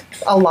 But there's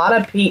a lot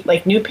of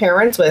new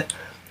parents with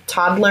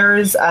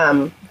toddlers,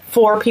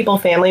 4 people,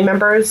 family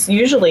members,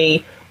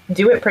 usually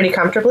do it pretty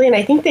comfortably. And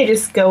I think they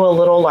just go a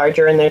little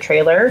larger in their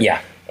trailer.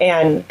 Yeah.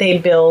 And they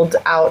build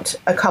out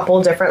a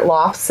couple different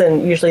lofts,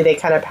 and usually they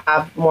kind of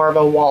have more of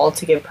a wall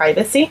to give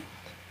privacy.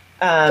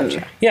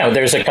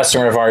 There's a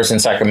customer of ours in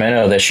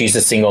Sacramento that she's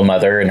a single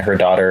mother and her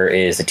daughter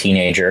is a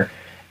teenager,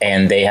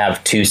 and they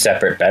have 2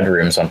 separate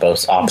bedrooms on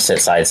both opposite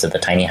sides of the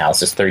tiny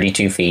house. It's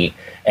 32 feet,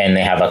 and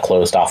they have a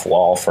closed off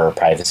wall for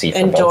privacy.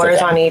 And doors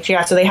on each.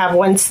 Yeah. So they have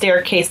one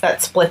staircase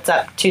that splits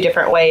up 2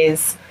 different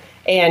ways.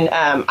 And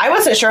I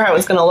wasn't sure how it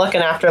was going to look,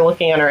 and after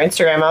looking on our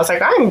Instagram, I was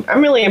like,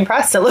 I'm really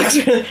impressed. It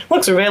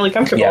looks really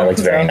comfortable. Yeah, it looks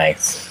very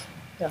nice.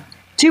 Yeah.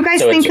 Do you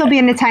guys think you'll be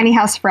in a tiny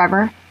house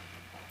forever?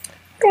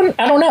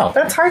 I don't know.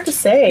 That's hard to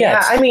say.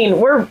 Yeah, I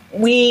mean,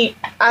 we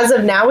as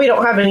of now, we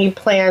don't have any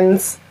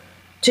plans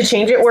to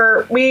change it.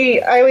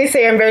 I always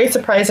say I'm very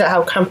surprised at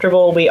how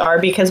comfortable we are,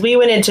 because we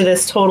went into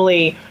this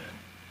totally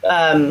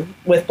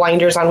with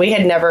blinders on. We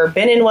had never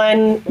been in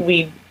one.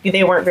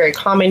 They weren't very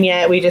common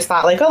yet. We just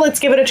thought let's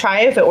give it a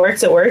try. If it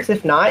works, it works.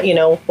 If not,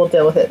 we'll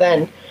deal with it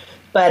then.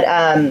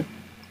 But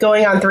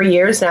going on 3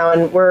 years now,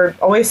 and we're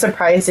always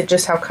surprised at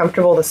just how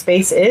comfortable the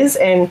space is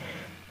and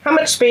how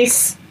much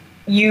space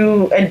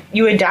you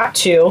adapt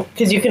to,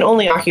 because you can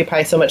only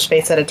occupy so much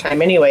space at a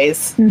time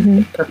anyways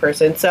per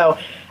person. So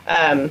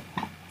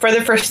for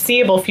the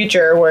foreseeable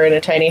future, we're in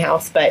a tiny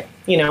house, but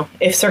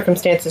if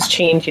circumstances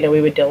change,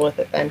 we would deal with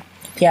it then.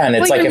 Yeah, and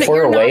it's if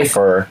we're away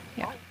for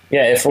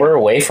Yeah, if we're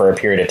away for a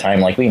period of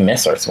time, like, we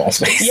miss our small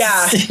space.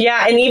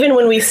 Yeah. And even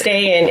when we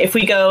stay in, if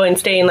we go and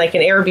stay in like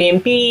an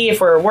Airbnb,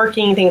 if we're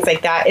working, things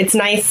like that, it's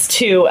nice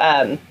to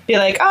be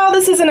like, oh,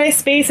 this is a nice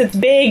space. It's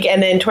big.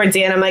 And then towards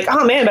the end, I'm like,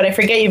 oh man, but I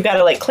forget you've got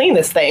to like clean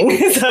this thing.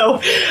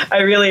 So I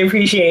really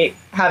appreciate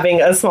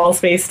having a small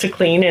space to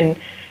clean, and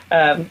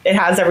it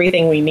has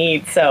everything we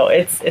need. So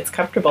it's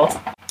comfortable.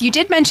 You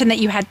did mention that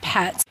you had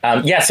pets.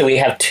 So we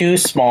have 2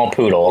 small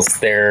poodles.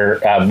 They're,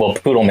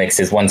 poodle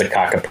mixes. One's a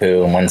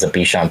cockapoo and one's a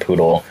Bichon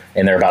poodle.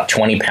 And they're about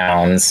 20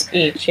 pounds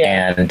each.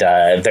 Yeah. And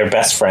they're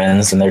best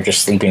friends, and they're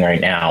just sleeping right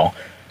now.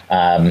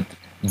 But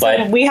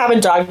so we have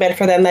a dog bed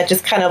for them that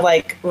just kind of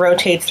like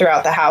rotates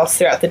throughout the house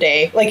throughout the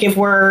day. Like if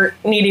we're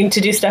needing to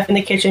do stuff in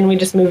the kitchen, we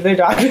just move their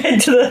dog bed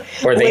to the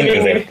or they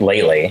move it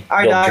lately.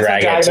 Our dogs will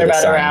drag their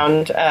bed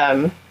around.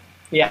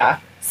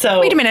 So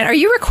wait a minute. Are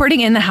you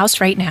recording in the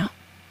house right now?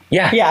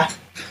 Yeah.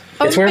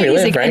 It's where we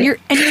live, right? And your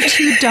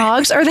 2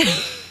 dogs are there.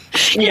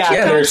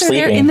 They're sleeping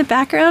there in the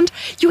background.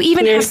 You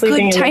even have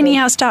good tiny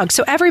house dogs,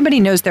 so everybody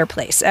knows their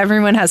place.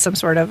 Everyone has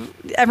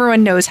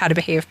everyone knows how to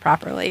behave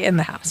properly in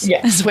the house.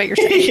 Yeah, is what you're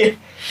saying.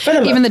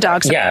 Even the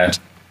dogs. Yeah.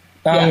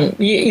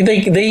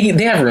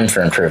 They have room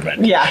for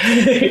improvement. Yeah.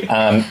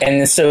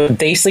 And so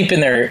they sleep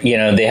in their,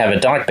 they have a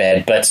dog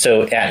bed, but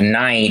so at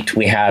night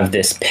we have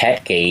this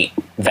pet gate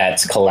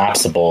that's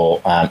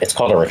collapsible. It's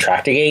called a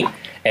retractor-gate,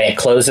 and it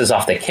closes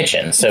off the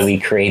kitchen. So we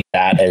create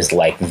that as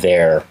like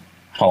their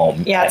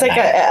home. Yeah, it's like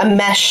a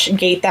mesh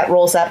gate that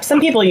rolls up. Some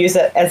people use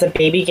it as a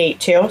baby gate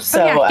too.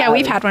 So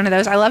we've had one of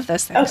those. I love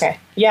those things. Okay,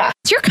 yeah.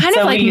 So you're kind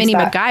of like mini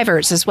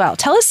MacGyvers as well.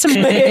 Tell us some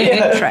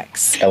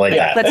tricks. I like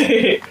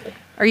that.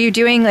 Are you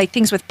doing like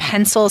things with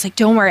pencils? Like,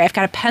 don't worry, I've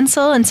got a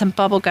pencil and some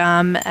bubble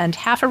gum and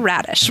half a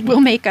radish. We'll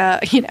make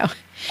tell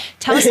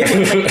us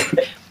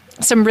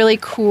some really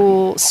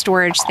cool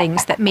storage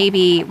things that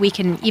maybe we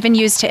can even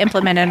use to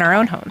implement in our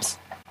own homes.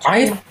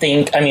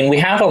 We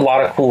have a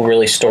lot of cool,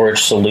 really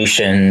storage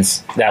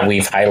solutions that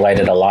we've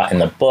highlighted a lot in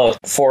the book.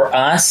 For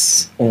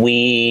us,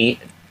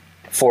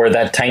 for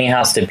that tiny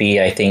house to be,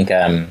 I think,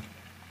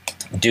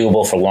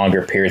 doable for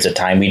longer periods of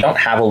time, we don't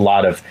have a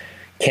lot of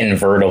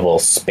convertible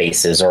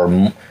spaces,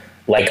 or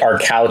like our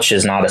couch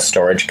is not a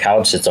storage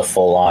couch. It's a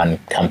full-on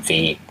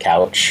comfy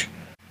couch.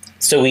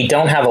 So we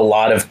don't have a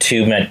lot of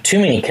too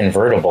many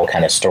convertible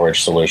kind of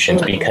storage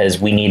solutions because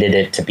we needed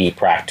it to be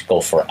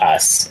practical for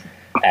us,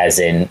 as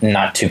in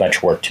not too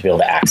much work to be able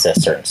to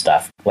access certain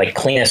stuff. Like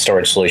cleanest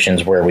storage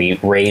solutions where we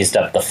raised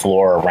up the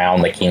floor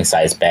around the king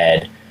size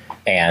bed,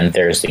 and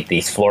there's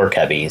these floor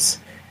cubbies,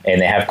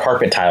 and they have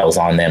carpet tiles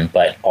on them,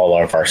 but all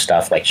of our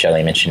stuff, like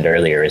Shelley mentioned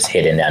earlier, is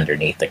hidden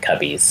underneath the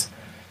cubbies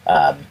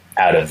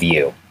out of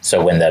view.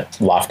 So when the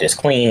loft is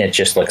clean, it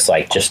just looks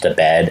like just a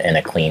bed and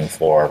a clean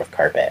floor with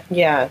carpet.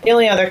 Yeah. The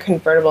only other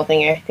convertible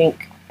thing, I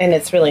think, and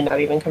it's really not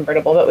even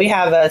convertible, but we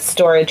have a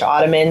storage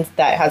ottoman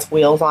that has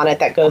wheels on it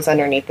that goes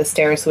underneath the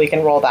stairs, so we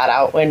can roll that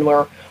out when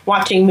we're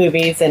watching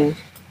movies and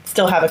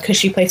still have a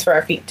cushy place for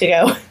our feet to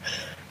go.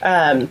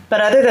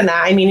 But other than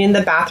that, in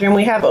the bathroom,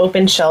 we have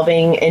open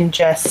shelving and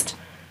just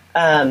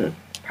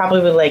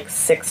probably like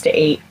 6 to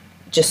 8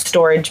 just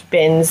storage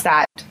bins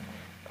that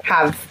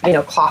have,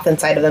 cloth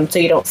inside of them, so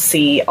you don't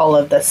see all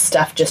of the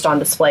stuff just on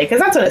display, because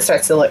that's when it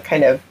starts to look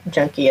kind of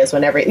junky, is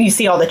whenever you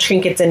see all the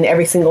trinkets in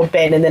every single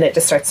bin, and then it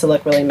just starts to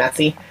look really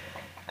messy.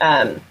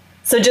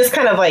 So just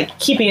kind of like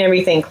keeping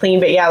everything clean.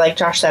 But yeah, like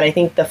Josh said, I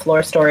think the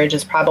floor storage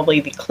is probably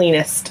the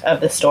cleanest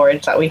of the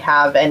storage that we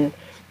have, and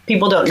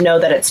people don't know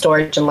that it's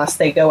storage unless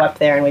they go up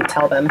there and we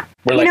tell them.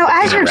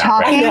 As you're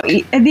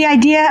talking, the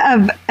idea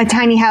of a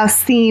tiny house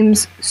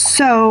seems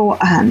so,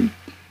 I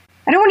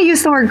don't want to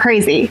use the word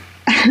crazy,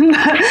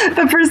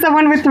 but for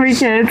someone with 3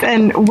 kids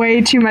and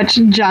way too much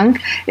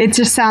junk, it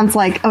just sounds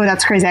like, oh,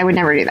 that's crazy. I would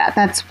never do that.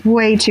 That's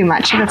way too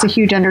much. That's a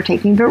huge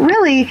undertaking. But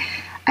really,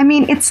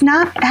 it's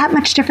not that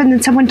much different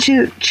than someone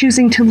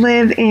choosing to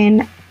live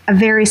in a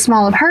very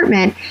small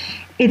apartment.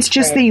 It's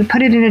just that you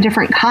put it in a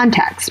different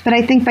context. But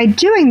I think by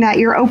doing that,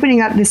 you're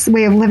opening up this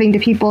way of living to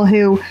people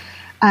who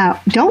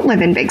don't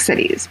live in big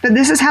cities. But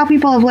this is how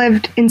people have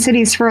lived in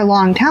cities for a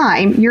long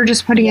time. You're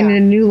just putting it in a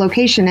new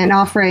location and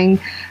offering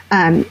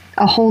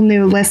a whole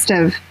new list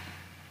of,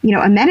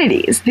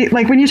 amenities.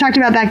 Like when you talked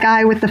about that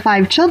guy with the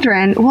 5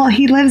 children, well,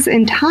 he lives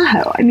in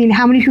Tahoe.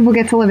 How many people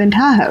get to live in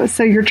Tahoe?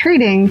 So you're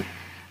trading,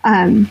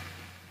 some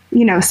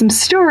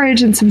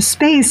storage and some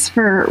space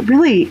for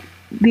really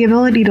the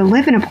ability to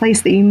live in a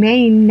place that you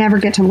may never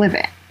get to live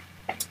in.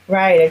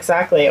 Right,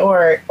 exactly.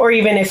 Or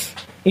even if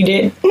you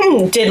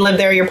did live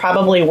there, you're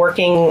probably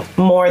working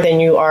more than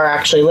you are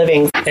actually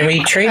living. And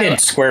we traded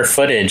square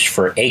footage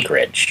for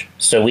acreage.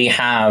 So we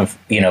have,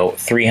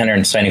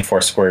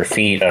 374 square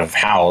feet of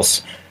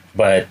house,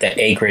 but the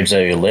acreage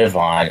that we live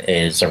on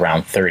is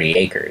around 30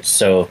 acres.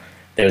 So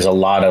there's a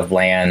lot of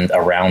land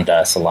around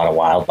us, a lot of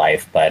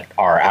wildlife, but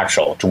our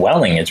actual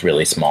dwelling is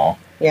really small.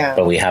 Yeah.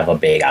 But we have a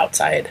big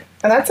outside.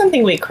 And that's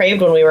something we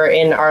craved when we were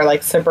in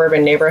our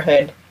suburban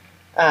neighborhood.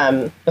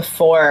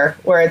 before,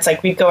 where it's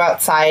like we go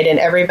outside and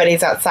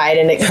everybody's outside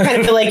and it kind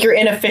of feel like you're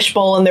in a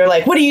fishbowl and they're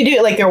like, what do you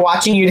do? Like they're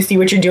watching you to see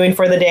what you're doing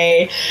for the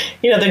day.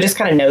 You know, they're just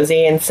kind of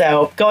nosy. And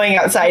so going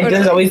outside,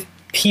 there's always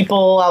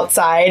people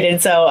outside.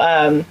 And so,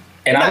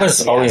 and I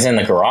was always in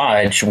the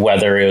garage,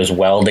 whether it was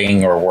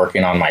welding or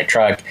working on my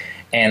truck.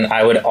 And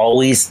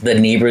the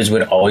neighbors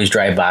would always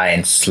drive by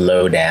and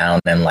slow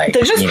down and like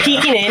they're just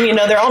peeking in, you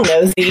know, they're all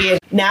nosy. And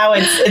now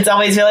it's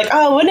always you're like,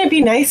 oh, wouldn't it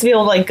be nice to be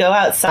able to like go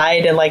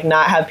outside and like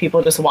not have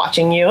people just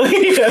watching you?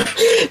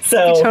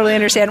 So I totally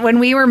understand. When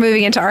we were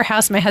moving into our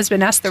house, my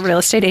husband asked the real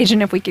estate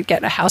agent if we could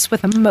get a house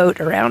with a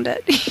moat around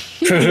it.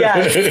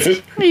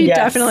 He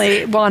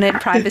definitely wanted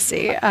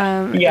privacy.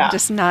 And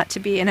just not to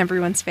be in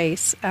everyone's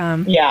face.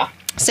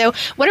 So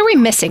what are we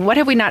missing? What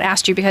have we not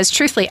asked you? Because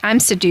truthfully, I'm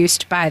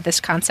seduced by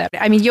this concept.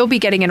 I mean, you'll be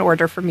getting an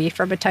order from me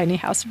from a tiny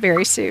house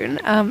very soon.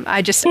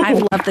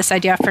 I've loved this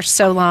idea for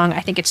so long.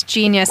 I think it's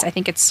genius. I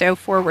think it's so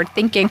forward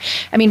thinking.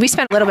 I mean, we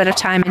spent a little bit of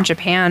time in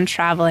Japan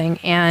traveling,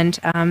 and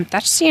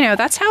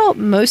that's how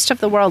most of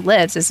the world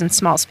lives, is in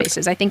small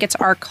spaces. I think it's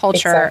our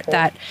culture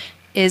that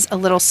is a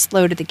little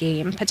slow to the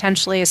game,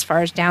 potentially, as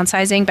far as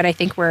downsizing, but I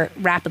think we're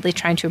rapidly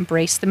trying to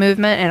embrace the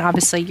movement, and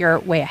obviously you're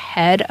way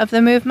ahead of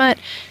the movement.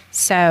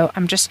 So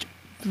I'm just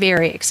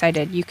very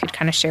excited you could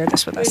kind of share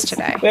this with us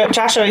today.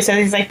 Josh always says,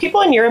 he's like,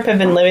 people in Europe have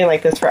been living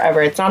like this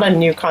forever. It's not a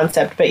new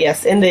concept, but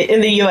yes, in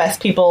the U.S.,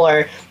 people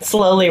are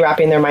slowly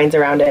wrapping their minds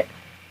around it.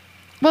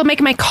 Well,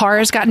 my car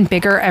has gotten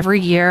bigger every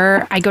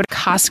year. I go to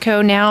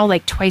Costco now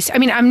like twice. I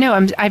mean, I'm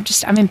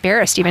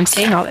embarrassed even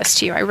saying all this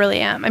to you. I really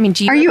am. I mean,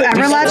 are you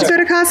ever allowed to go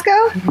to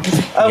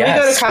Costco? Oh, yes,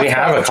 we go to Costco. We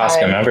have a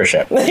Costco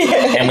membership,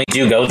 and we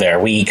do go there.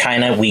 We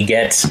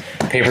get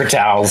paper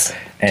towels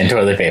and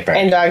toilet paper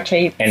and dog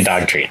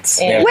treats.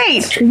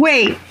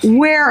 Wait,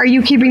 where are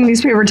you keeping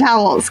these paper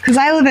towels? Because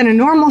I live in a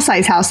normal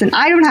size house and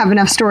I don't have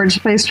enough storage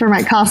space for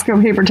my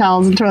Costco paper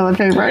towels and toilet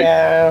paper.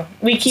 Yeah,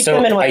 we keep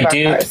them in one of our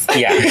cars.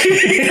 Yeah.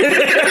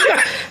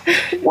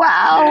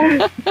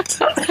 Wow.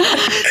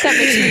 That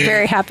makes me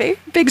very happy.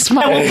 Big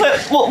smile. And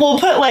we'll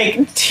put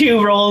like 2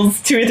 or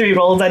 3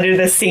 rolls under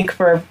the sink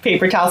for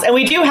paper towels, and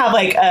we do have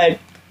like a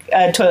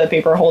toilet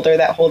paper holder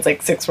that holds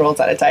like 6 rolls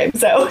at a time.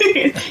 So,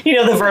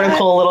 the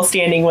vertical little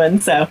standing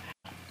one. So,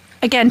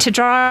 again, to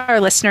draw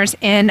our listeners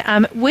in,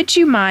 would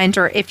you mind,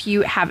 or if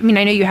you have,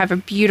 I know you have a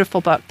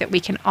beautiful book that we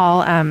can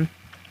all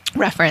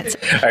reference.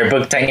 Our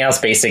book, Tiny House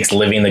Basics,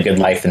 Living the Good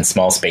Life in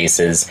Small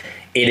Spaces.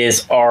 It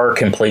is our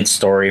complete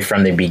story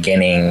from the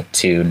beginning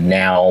to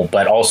now,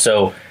 but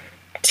also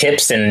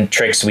tips and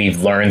tricks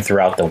we've learned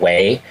throughout the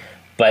way.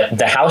 But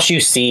the house you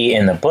see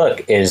in the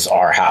book is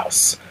our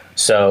house.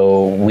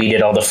 So we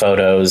did all the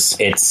photos.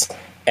 It's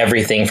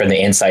everything from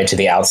the inside to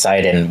the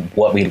outside and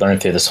what we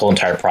learned through this whole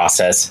entire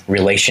process,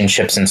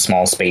 relationships in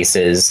small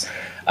spaces,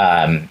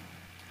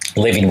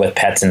 living with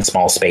pets in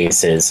small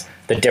spaces,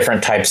 the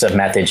different types of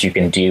methods you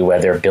can do,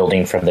 whether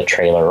building from the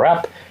trailer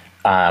up,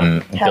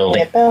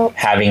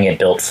 having it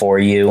built for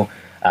you,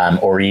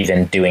 or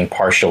even doing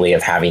partially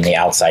of having the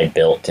outside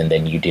built and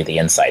then you do the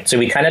inside. So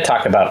we kind of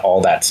talk about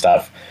all that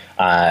stuff,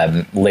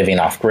 living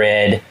off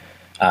grid.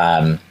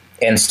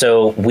 And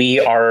so we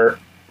are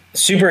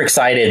super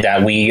excited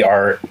that we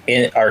are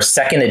in our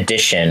second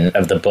edition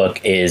of the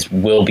book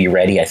will be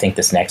ready, I think,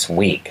 this next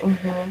week.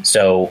 Mm-hmm.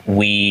 So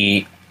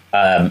we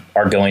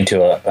are going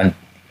to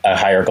a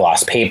higher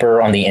gloss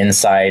paper on the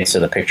inside, so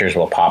the pictures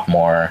will pop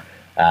more.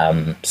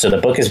 So the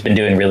book has been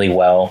doing really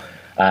well.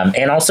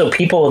 And also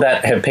people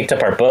that have picked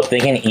up our book, they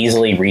can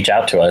easily reach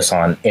out to us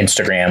on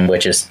Instagram,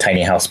 which is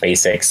Tiny House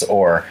Basics,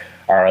 or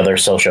our other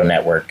social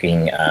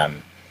networking,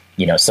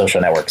 social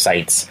network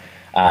sites.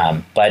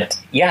 But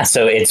yeah,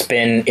 so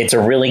it's a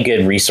really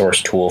good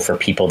resource tool for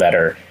people that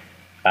are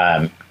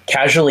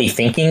casually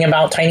thinking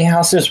about tiny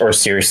houses or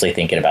seriously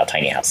thinking about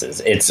tiny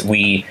houses.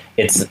 We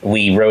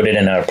wrote it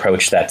in an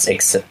approach that's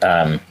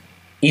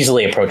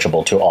easily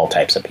approachable to all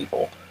types of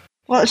people.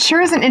 Well, it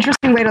sure is an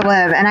interesting way to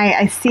live, and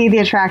I see the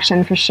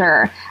attraction for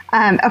sure.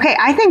 Okay,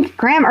 I think,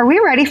 Graham, are we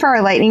ready for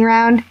our lightning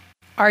round?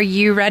 Are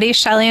you ready,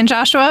 Shelly and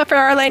Joshua, for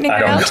our lightning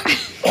round?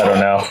 I don't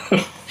know.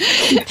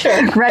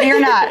 Sure. Ready or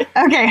not?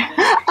 Okay.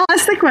 I'll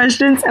ask the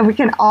questions and we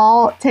can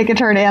all take a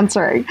turn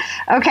answering.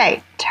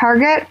 Okay.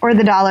 Target or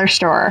the dollar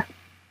store?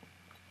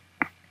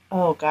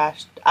 Oh,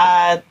 gosh.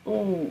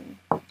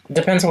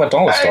 Depends on what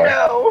dollar store. I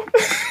know.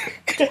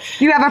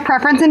 You have a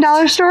preference in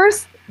dollar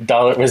stores?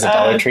 Was it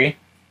Dollar Tree?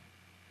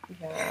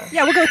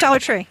 Yeah, we'll go with Dollar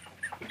Tree.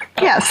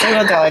 Yes.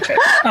 We'll go Dollar Tree.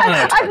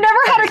 I've never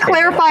had a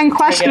clarifying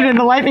question in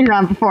the lightning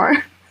round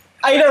before.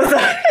 I know.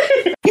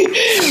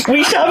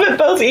 We shop at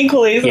both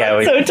equally. So yeah,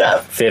 it's so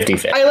tough.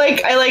 50-50.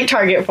 I like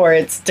Target for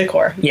its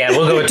decor. Yeah,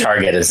 we'll go with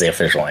Target as the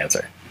official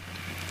answer.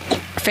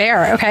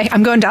 Fair. Okay,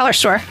 I'm going dollar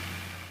store.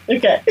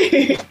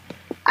 Okay.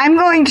 I'm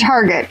going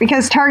Target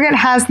because Target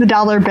has the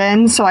dollar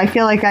bin, so I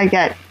feel like I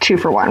get 2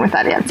 for 1 with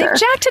that answer. They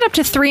jacked it up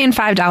to $3 and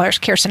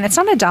 $5, Kirsten. It's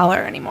not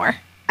 $1 anymore.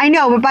 I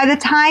know, but by the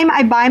time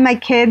I buy my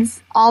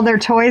kids all their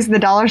toys at the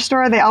dollar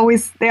store, they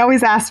always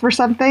ask for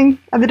something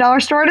at the dollar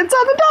store, and it's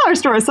at the dollar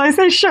store. So I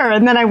say sure,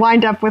 and then I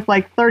wind up with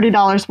like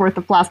 $30 worth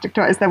of plastic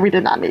toys that we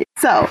did not need.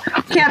 So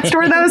can't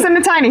store those in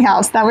a tiny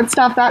house. That would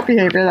stop that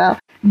behavior, though.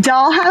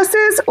 Doll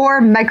houses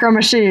or micro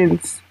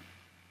machines?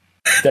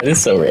 That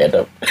is so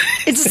random.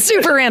 It's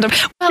super random.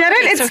 Well, Get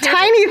it? It's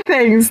tiny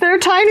things. They're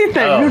tiny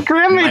things.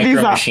 Graham made these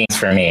up. Micro machines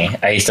for me.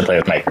 I used to play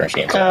with micro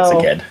machines when I was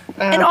a kid.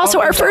 And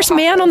also, our first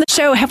man on the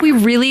show. Have we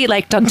really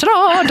dun dun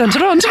dun dun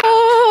dun dun?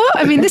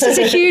 I mean, this is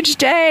a huge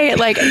day.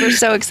 We're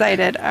so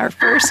excited. Our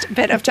first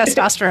bit of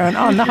testosterone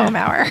on the home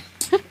hour.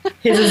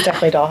 His is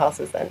definitely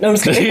dollhouses then. No, I'm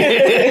just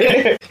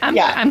kidding.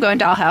 I'm going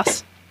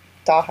dollhouse.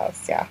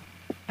 Dollhouse, yeah.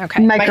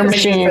 Okay. Micro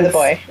machines for the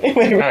boy.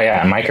 Oh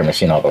yeah, micro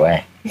machine all the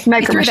way.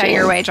 Micro threw that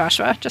your way,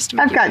 Joshua. Just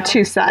to I've got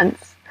 2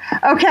 cents.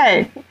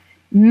 Okay,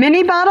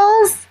 mini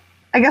bottles.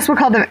 I guess we'll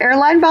call them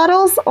airline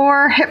bottles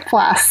or hip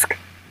flask.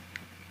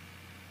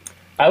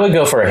 I would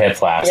go for a hip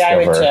flask. Yeah, I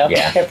would too.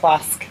 Yeah. Hip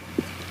flask.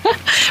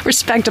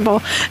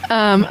 Respectable.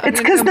 It's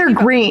because they're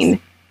green.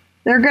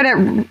 They're good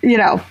at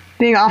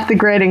being off the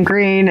grid and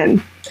green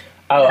and.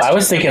 Oh, I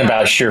was thinking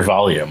about sheer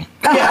volume.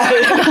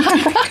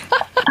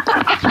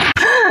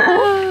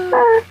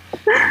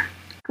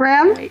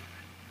 Graham?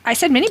 I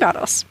said mini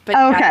bottles, but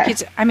okay.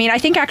 I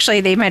think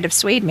actually they might have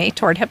swayed me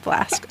toward hip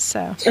flask.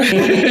 So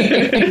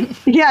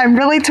yeah, I'm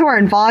really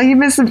torn.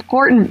 Volume is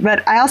important,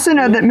 but I also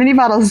know that mini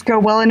bottles go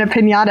well in a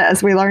piñata,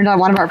 as we learned on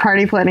one of our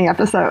party planning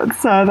episodes.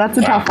 So that's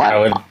a tough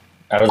one.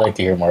 I would like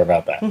to hear more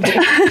about that.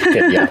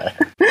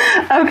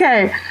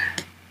 Okay,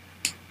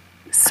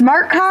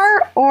 smart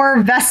car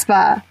or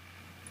Vespa?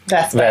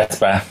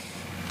 Vespa.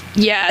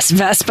 Yes,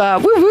 Vespa.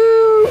 Woo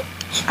woo!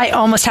 I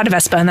almost had a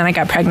Vespa and then I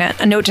got pregnant.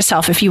 A note to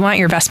self: if you want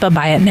your Vespa,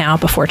 buy it now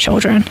before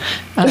children.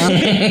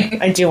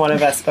 I do want a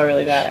Vespa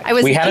really bad.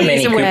 We had a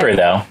Mini Cooper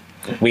though.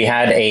 We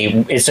had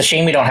it's a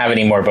shame we don't have it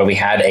anymore, but we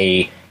had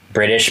a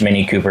British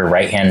Mini Cooper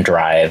right-hand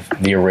drive,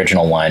 the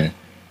original one.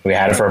 We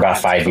had it for about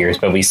 5 years,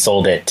 but we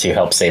sold it to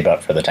help save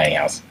up for the tiny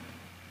house.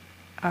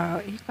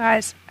 Oh, you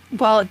guys.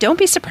 Well, don't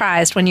be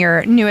surprised when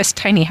your newest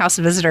tiny house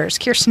visitors,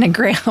 Kirsten and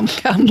Graham,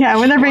 come. Yeah,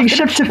 when they're being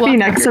shipped to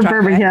Phoenix or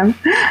Birmingham.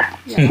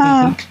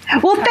 Yeah.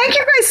 Well, thank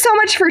you guys so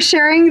much for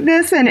sharing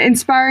this and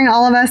inspiring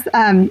all of us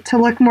to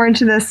look more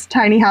into this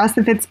tiny house.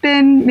 If it's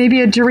been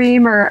maybe a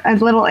dream or a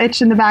little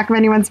itch in the back of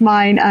anyone's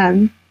mind,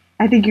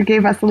 I think you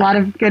gave us a lot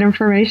of good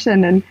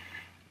information and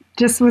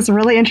just was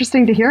really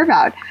interesting to hear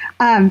about.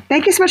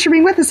 Thank you so much for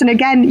being with us. And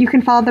again, you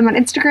can follow them on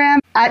Instagram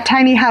at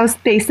Tiny House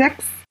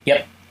Basics.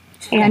 Yep.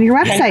 And your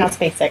website. Tiny House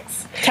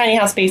Basics.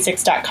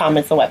 TinyHouseBasics.com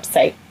is the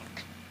website.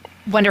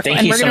 Wonderful.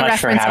 Thank you so much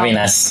for having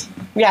us.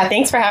 Yeah,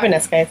 thanks for having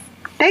us, guys.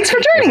 Thanks for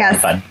joining us.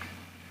 Fun.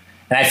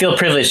 And I feel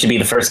privileged to be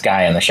the first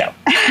guy on the show.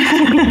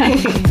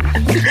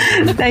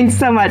 Thanks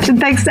so much. And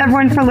thanks to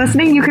everyone for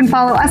listening. You can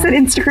follow us at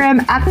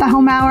Instagram at The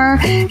Home Hour.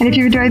 And if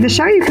you enjoyed the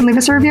show, you can leave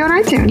us a review on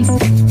iTunes.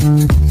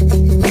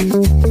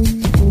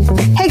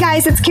 Hey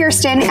guys, it's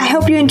Kirsten. I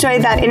hope you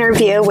enjoyed that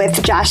interview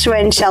with Joshua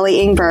and Shelly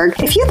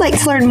Ingberg. If you'd like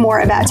to learn more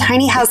about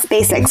Tiny House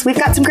Basics, we've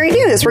got some great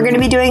news. We're going to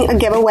be doing a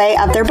giveaway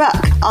of their book.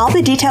 All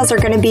the details are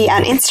going to be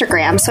on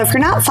Instagram, so if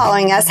you're not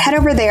following us, head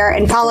over there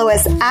and follow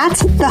us at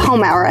The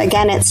Home Hour.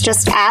 Again, it's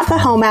just at The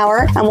Home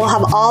Hour, and we'll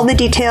have all the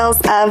details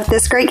of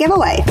this great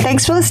giveaway.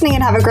 Thanks for listening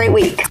and have a great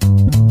week.